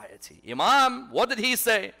society. Imam, what did he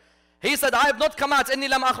say? He said, I have not come out إني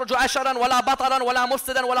لم أخرج أشرا ولا بطرا ولا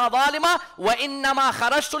مفسدا ولا ظالما وإنما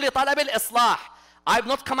خرجت لطلب الإصلاح. I have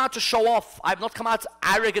not come out to show off. I have not come out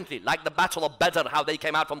arrogantly, like the battle of Badr, how they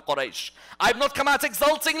came out from Quraysh. I have not come out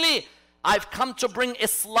exultingly. I've come to bring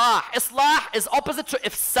Islah. Islah is opposite to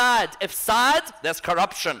Ifsad. Ifsad, there's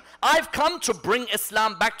corruption. I've come to bring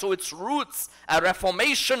Islam back to its roots, a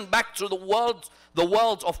reformation back to the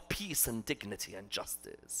world of peace and dignity and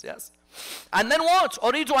justice. Yes? And then what?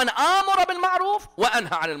 أريد أن آمر بالمعروف وأنهى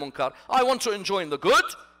عن المنكر. I want to enjoin the good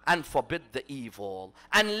and forbid the evil,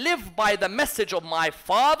 and live by the message of my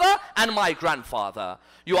father and my grandfather.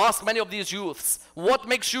 You ask many of these youths, what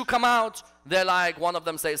makes you come out? They're like, one of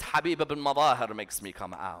them says, Habib ibn Madahir makes me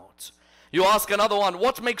come out. You ask another one,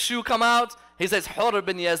 what makes you come out? He says, Hur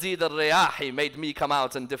bin Yazid al-Riyahi made me come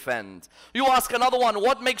out and defend. You ask another one,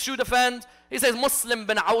 what makes you defend? He says, Muslim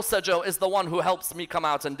bin Awsajo is the one who helps me come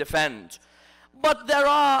out and defend. But there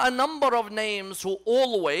are a number of names who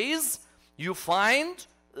always, you find,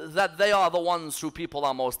 that they are the ones who people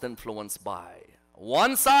are most influenced by.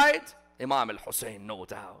 One side, Imam al-Hussein, no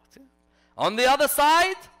doubt. On the other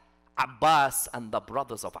side, Abbas and the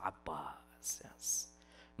brothers of Abbas. Yes.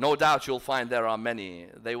 No doubt you'll find there are many.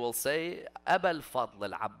 They will say, Abul Fadl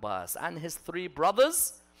al-Abbas and his three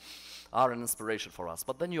brothers are an inspiration for us.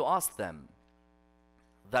 But then you ask them,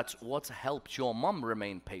 that what helped your mom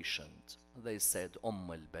remain patient? They said,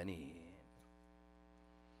 al-Bani.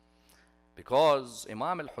 Because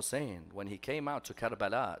Imam al-Hussein, when he came out to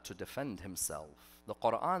Karbala to defend himself, the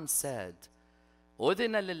Quran said,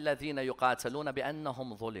 أُذِنَ لِلَّذِينَ يُقَاتَلُونَ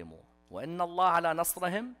بِأَنَّهُمْ ظُلِمُوا وَإِنَّ اللَّهَ عَلَى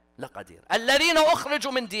نَصْرِهِمْ لَقَدِيرٌ الَّذِينَ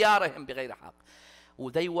أُخْرِجُوا مِنْ دِيَارِهِمْ بِغَيْرِ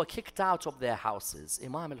حَقٍّ. They were kicked out of their houses.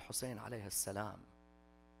 Imam al-Hussein alayhi salam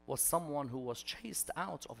was someone who was chased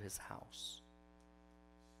out of his house.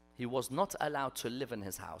 He was not allowed to live in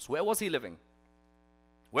his house. Where was he living?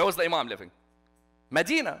 Where was the Imam living?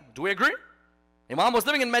 Medina. Do we agree? Imam was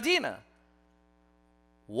living in Medina.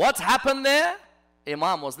 What happened there?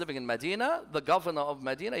 Imam was living in Medina. The governor of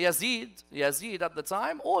Medina, Yazid at the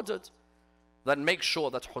time, ordered that make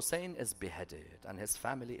sure that Hussein is beheaded and his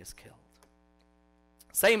family is killed.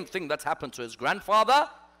 Same thing that happened to his grandfather,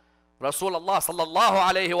 Rasulullah sallallahu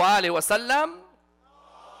alayhi wa alihi wa sallam.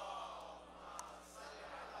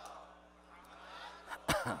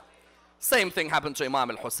 Same thing happened to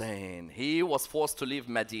Imam al-Hussein. He was forced to leave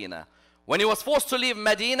Medina. When he was forced to leave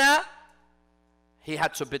Medina, he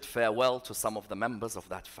had to bid farewell to some of the members of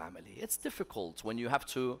that family. It's difficult when you have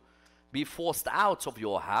to be forced out of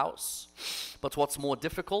your house. But what's more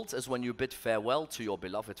difficult is when you bid farewell to your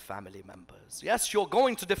beloved family members. Yes, you're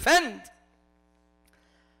going to defend,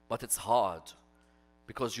 but it's hard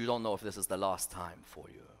because you don't know if this is the last time for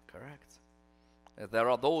you, correct? There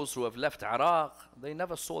are those who have left Iraq, they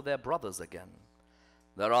never saw their brothers again.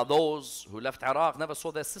 There are those who left Iraq, never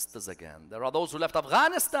saw their sisters again. There are those who left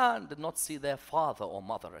Afghanistan, did not see their father or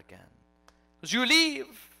mother again. Because you leave,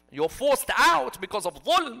 you're forced out because of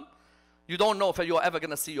dhulm. You don't know if you're ever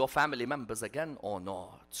going to see your family members again or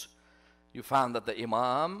not. You found that the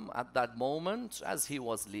Imam, at that moment, as he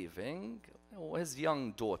was leaving, his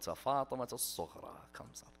young daughter, Fatima al-Sughra,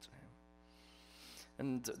 comes up to him.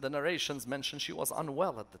 And the narrations mention she was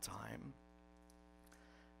unwell at the time.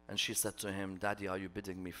 And she said to him, Daddy, are you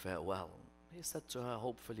bidding me farewell? He said to her,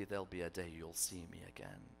 hopefully there'll be a day you'll see me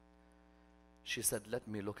again. She said, let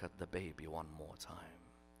me look at the baby one more time.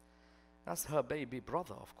 That's her baby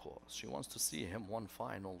brother, of course. She wants to see him one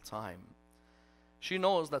final time. She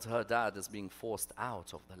knows that her dad is being forced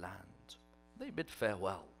out of the land. They bid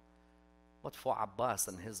farewell. But for Abbas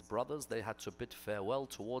and his brothers, they had to bid farewell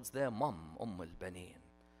towards their mum, al-Banin.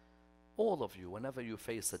 all of you, whenever you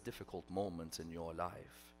face a difficult moment in your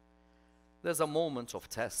life, there's a moment of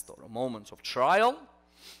test or a moment of trial,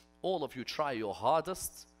 all of you try your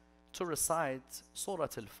hardest to recite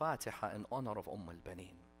Surah Al-Fatiha in honor of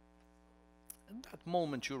al-Baneen. In that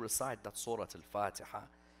moment you recite that Surah Al-Fatiha,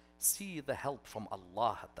 see the help from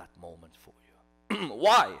Allah at that moment for you.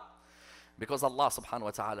 Why? Because Allah subhanahu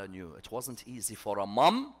wa ta'ala knew it wasn't easy for a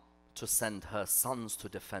mom to send her sons to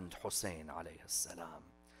defend Hussein alayhi salam.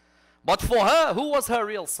 But for her, who was her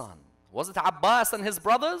real son? Was it Abbas and his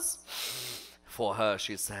brothers? For her,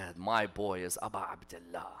 she said, my boy is Aba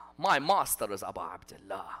Abdullah. My master is Aba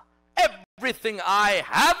Abdullah. Everything I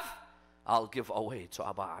have, I'll give away to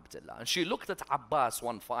Aba Abdullah. And she looked at Abbas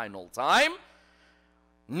one final time,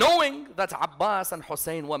 knowing that Abbas and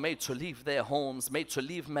Hussein were made to leave their homes, made to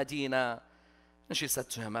leave Medina. And she said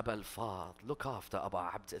to him, Aba al-Fadl, look after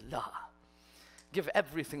Aba Abdullah. Give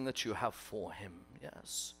everything that you have for him.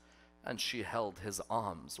 Yes. And she held his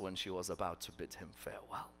arms when she was about to bid him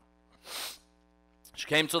farewell. She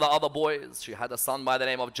came to the other boys. She had a son by the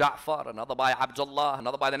name of Ja'far, another by Abdullah,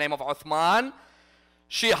 another by the name of Uthman.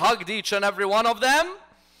 She hugged each and every one of them.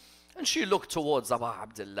 And she looked towards Aba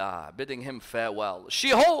Abdullah, bidding him farewell. She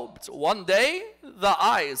hoped one day the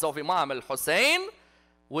eyes of Imam al-Hussein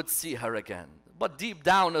would see her again. But deep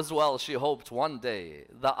down as well, she hoped one day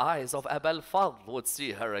the eyes of Aba al-Fadl would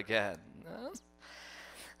see her again. Yes?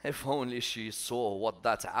 If only she saw what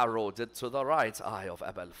that arrow did to the right eye of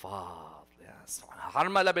Aba al-Fadl. Yes.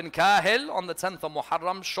 Harmala bin Kahil on the 10th of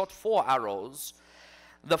Muharram shot 4 arrows.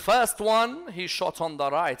 The first one he shot on the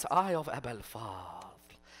right eye of Aba al-Fadl.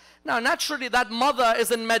 Now naturally that mother is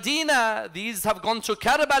in Medina. These have gone to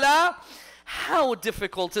Karbala. How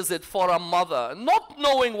difficult is it for a mother not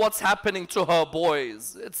knowing what's happening to her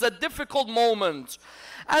boys? It's a difficult moment.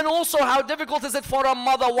 And also how difficult is it for a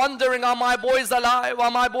mother wondering, are my boys alive?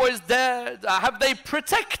 Are my boys dead? Have they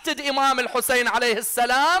protected Imam al-Hussein alayhi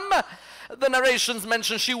salam? The narrations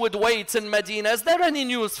mention she would wait in Medina. Is there any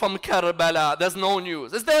news from Karbala? There's no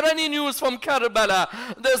news. Is there any news from Karbala?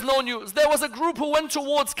 There's no news. There was a group who went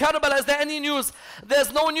towards Karbala. Is there any news?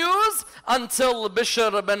 There's no news until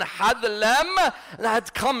Bishr bin Hadlam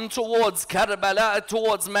had come towards Karbala,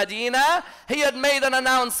 towards Medina. He had made an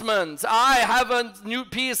announcement. I have a new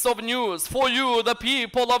piece of news for you, the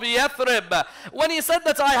people of Yathrib. When he said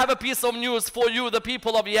that I have a piece of news for you, the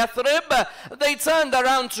people of Yathrib, they turned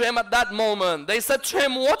around to him at that moment. They said to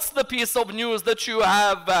him, what's the piece of news that you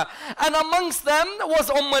have? And amongst them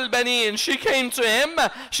was al-Baneen. She came to him.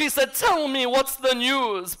 She said, tell me what's the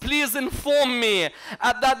news. Please inform me.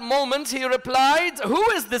 At that moment he replied,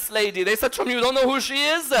 who is this lady? They said to him, you don't know who she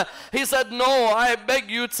is? He said, no, I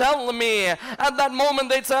beg you tell me. At that moment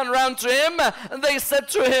they turned around to him and they said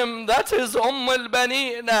to him, that is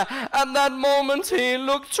al-Baneen. At that moment he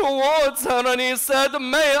looked towards her and he said,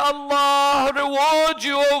 may Allah reward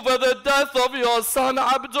you over the death of your son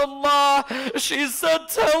Abdullah. She said,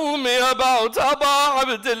 tell me about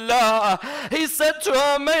Aba Abdullah. He said to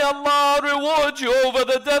her, may Allah reward you over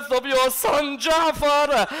the death of your son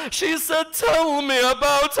Ja'far. She said, tell me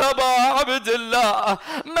about Aba Abdullah.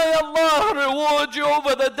 May Allah reward you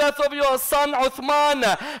over the death of your son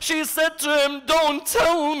Uthman. She said to him, don't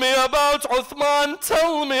tell me about Uthman,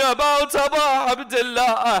 tell me about Aba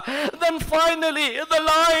Abdullah. Then finally the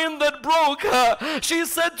line that broke her, he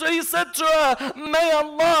said to her, may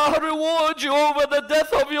Allah reward you over the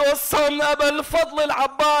death of your son Aba al-Fadl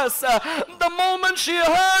al-Abbas. The moment she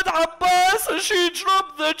heard Abbas, she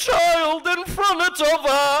dropped the child in front of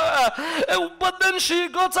her. But then she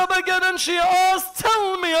got up again and she asked,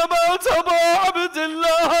 tell me about Aba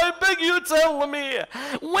Abdullah, I beg you tell me.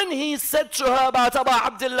 When he said to her about Aba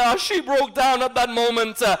Abdullah, she broke down at that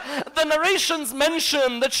moment. The narrations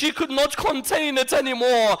mention that she could not contain it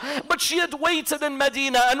anymore, but she had waited in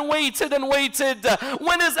Medina and waited and waited.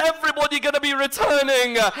 When is everybody going to be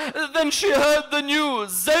returning? Then she heard the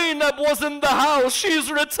news. Zainab was in the house.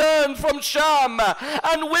 She's returned from Sham,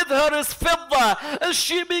 and with her is Fidda.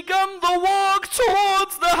 She began the walk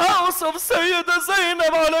towards the house of Sayyidah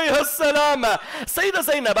Zainab alayha salam. Sayyidah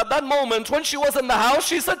Zainab at that moment, when she was in the house,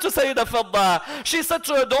 she said to Sayyidah Fidda, she said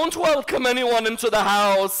to her, don't welcome anyone into the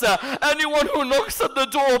house. Anyone who knocks at the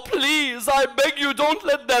door, please, I beg you, don't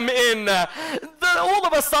let them in. All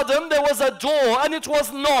of a sudden, garden there was a door and it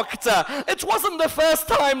was knocked. It wasn't the first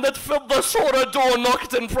time that Fidda saw a door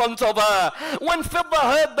knocked in front of her. When Fidda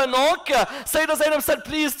heard the knock, Sayyidah Zainab said,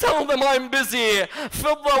 please tell them I'm busy.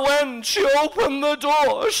 Fidda went, she opened the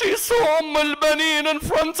door, she saw al-Baneen in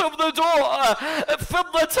front of the door.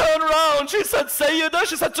 Fidda turned around, she said, Sayyidah?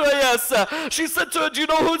 She said to her, yes. She said to her, do you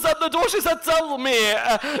know who's at the door? She said, tell me.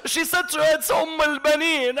 She said to her, it's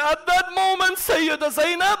al-Baneen. At that moment, Sayyidah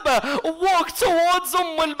Zainab walked towards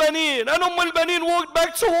al-Baneen, and al-Baneen walked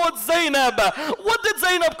back towards Zainab. What did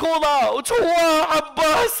Zainab call out? Wa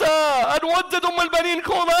Abbasa. And what did al-Baneen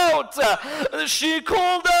call out? She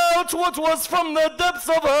called out what was from the depths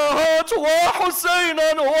of her heart, Wa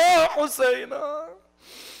Husaynan, Wa Husaynan.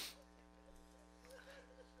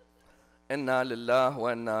 Inna lillah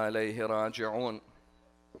wa inna ilayhi raji'un.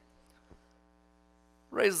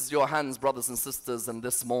 Raise your hands, brothers and sisters, in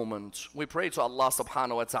this moment. We pray to Allah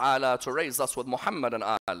subhanahu wa ta'ala to raise us with Muhammad and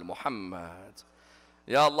Al Muhammad.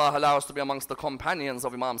 Ya Allah, allow us to be amongst the companions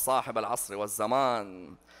of Imam Sahib al-Asr wa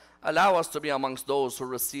Zaman. Allow us to be amongst those who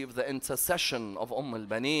receive the intercession of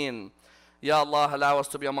al-Baneen. Ya Allah, allow us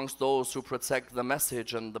to be amongst those who protect the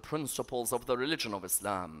message and the principles of the religion of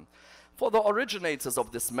Islam. For the originators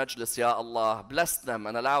of this majlis, Ya Allah, bless them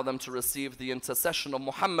and allow them to receive the intercession of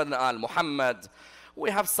Muhammad and Al Muhammad. We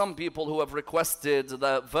have some people who have requested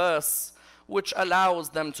the verse which allows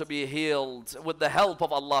them to be healed with the help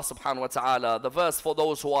of Allah subhanahu wa ta'ala. The verse for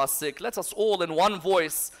those who are sick. Let us all in one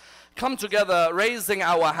voice come together, raising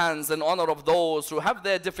our hands in honor of those who have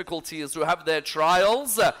their difficulties, who have their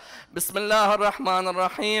trials. Bismillah ar-Rahman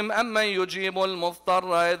ar-Rahim. Amman yujibu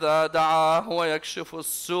al-muftarra idha da'ah wa yakshifu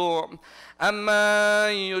as-su'.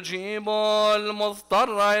 أمن يجيب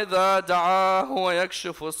المضطر إذا دعاه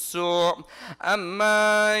ويكشف السوء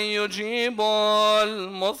أمن يجيب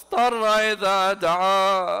المضطر إذا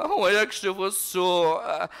دعاه ويكشف السوء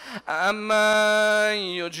أمن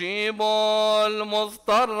يجيب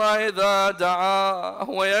المضطر إذا دعاه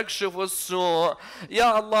ويكشف السوء.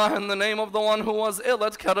 Ya Allah, in the name of the one who was ill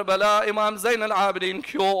at Karbala, Imam Zain al-Abidin,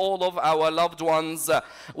 cure all of our loved ones.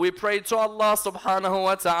 We pray to Allah subhanahu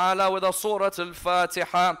wa ta'ala with a Surah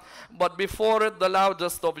Al-Fatiha, but before it the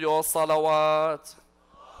loudest of your salawat.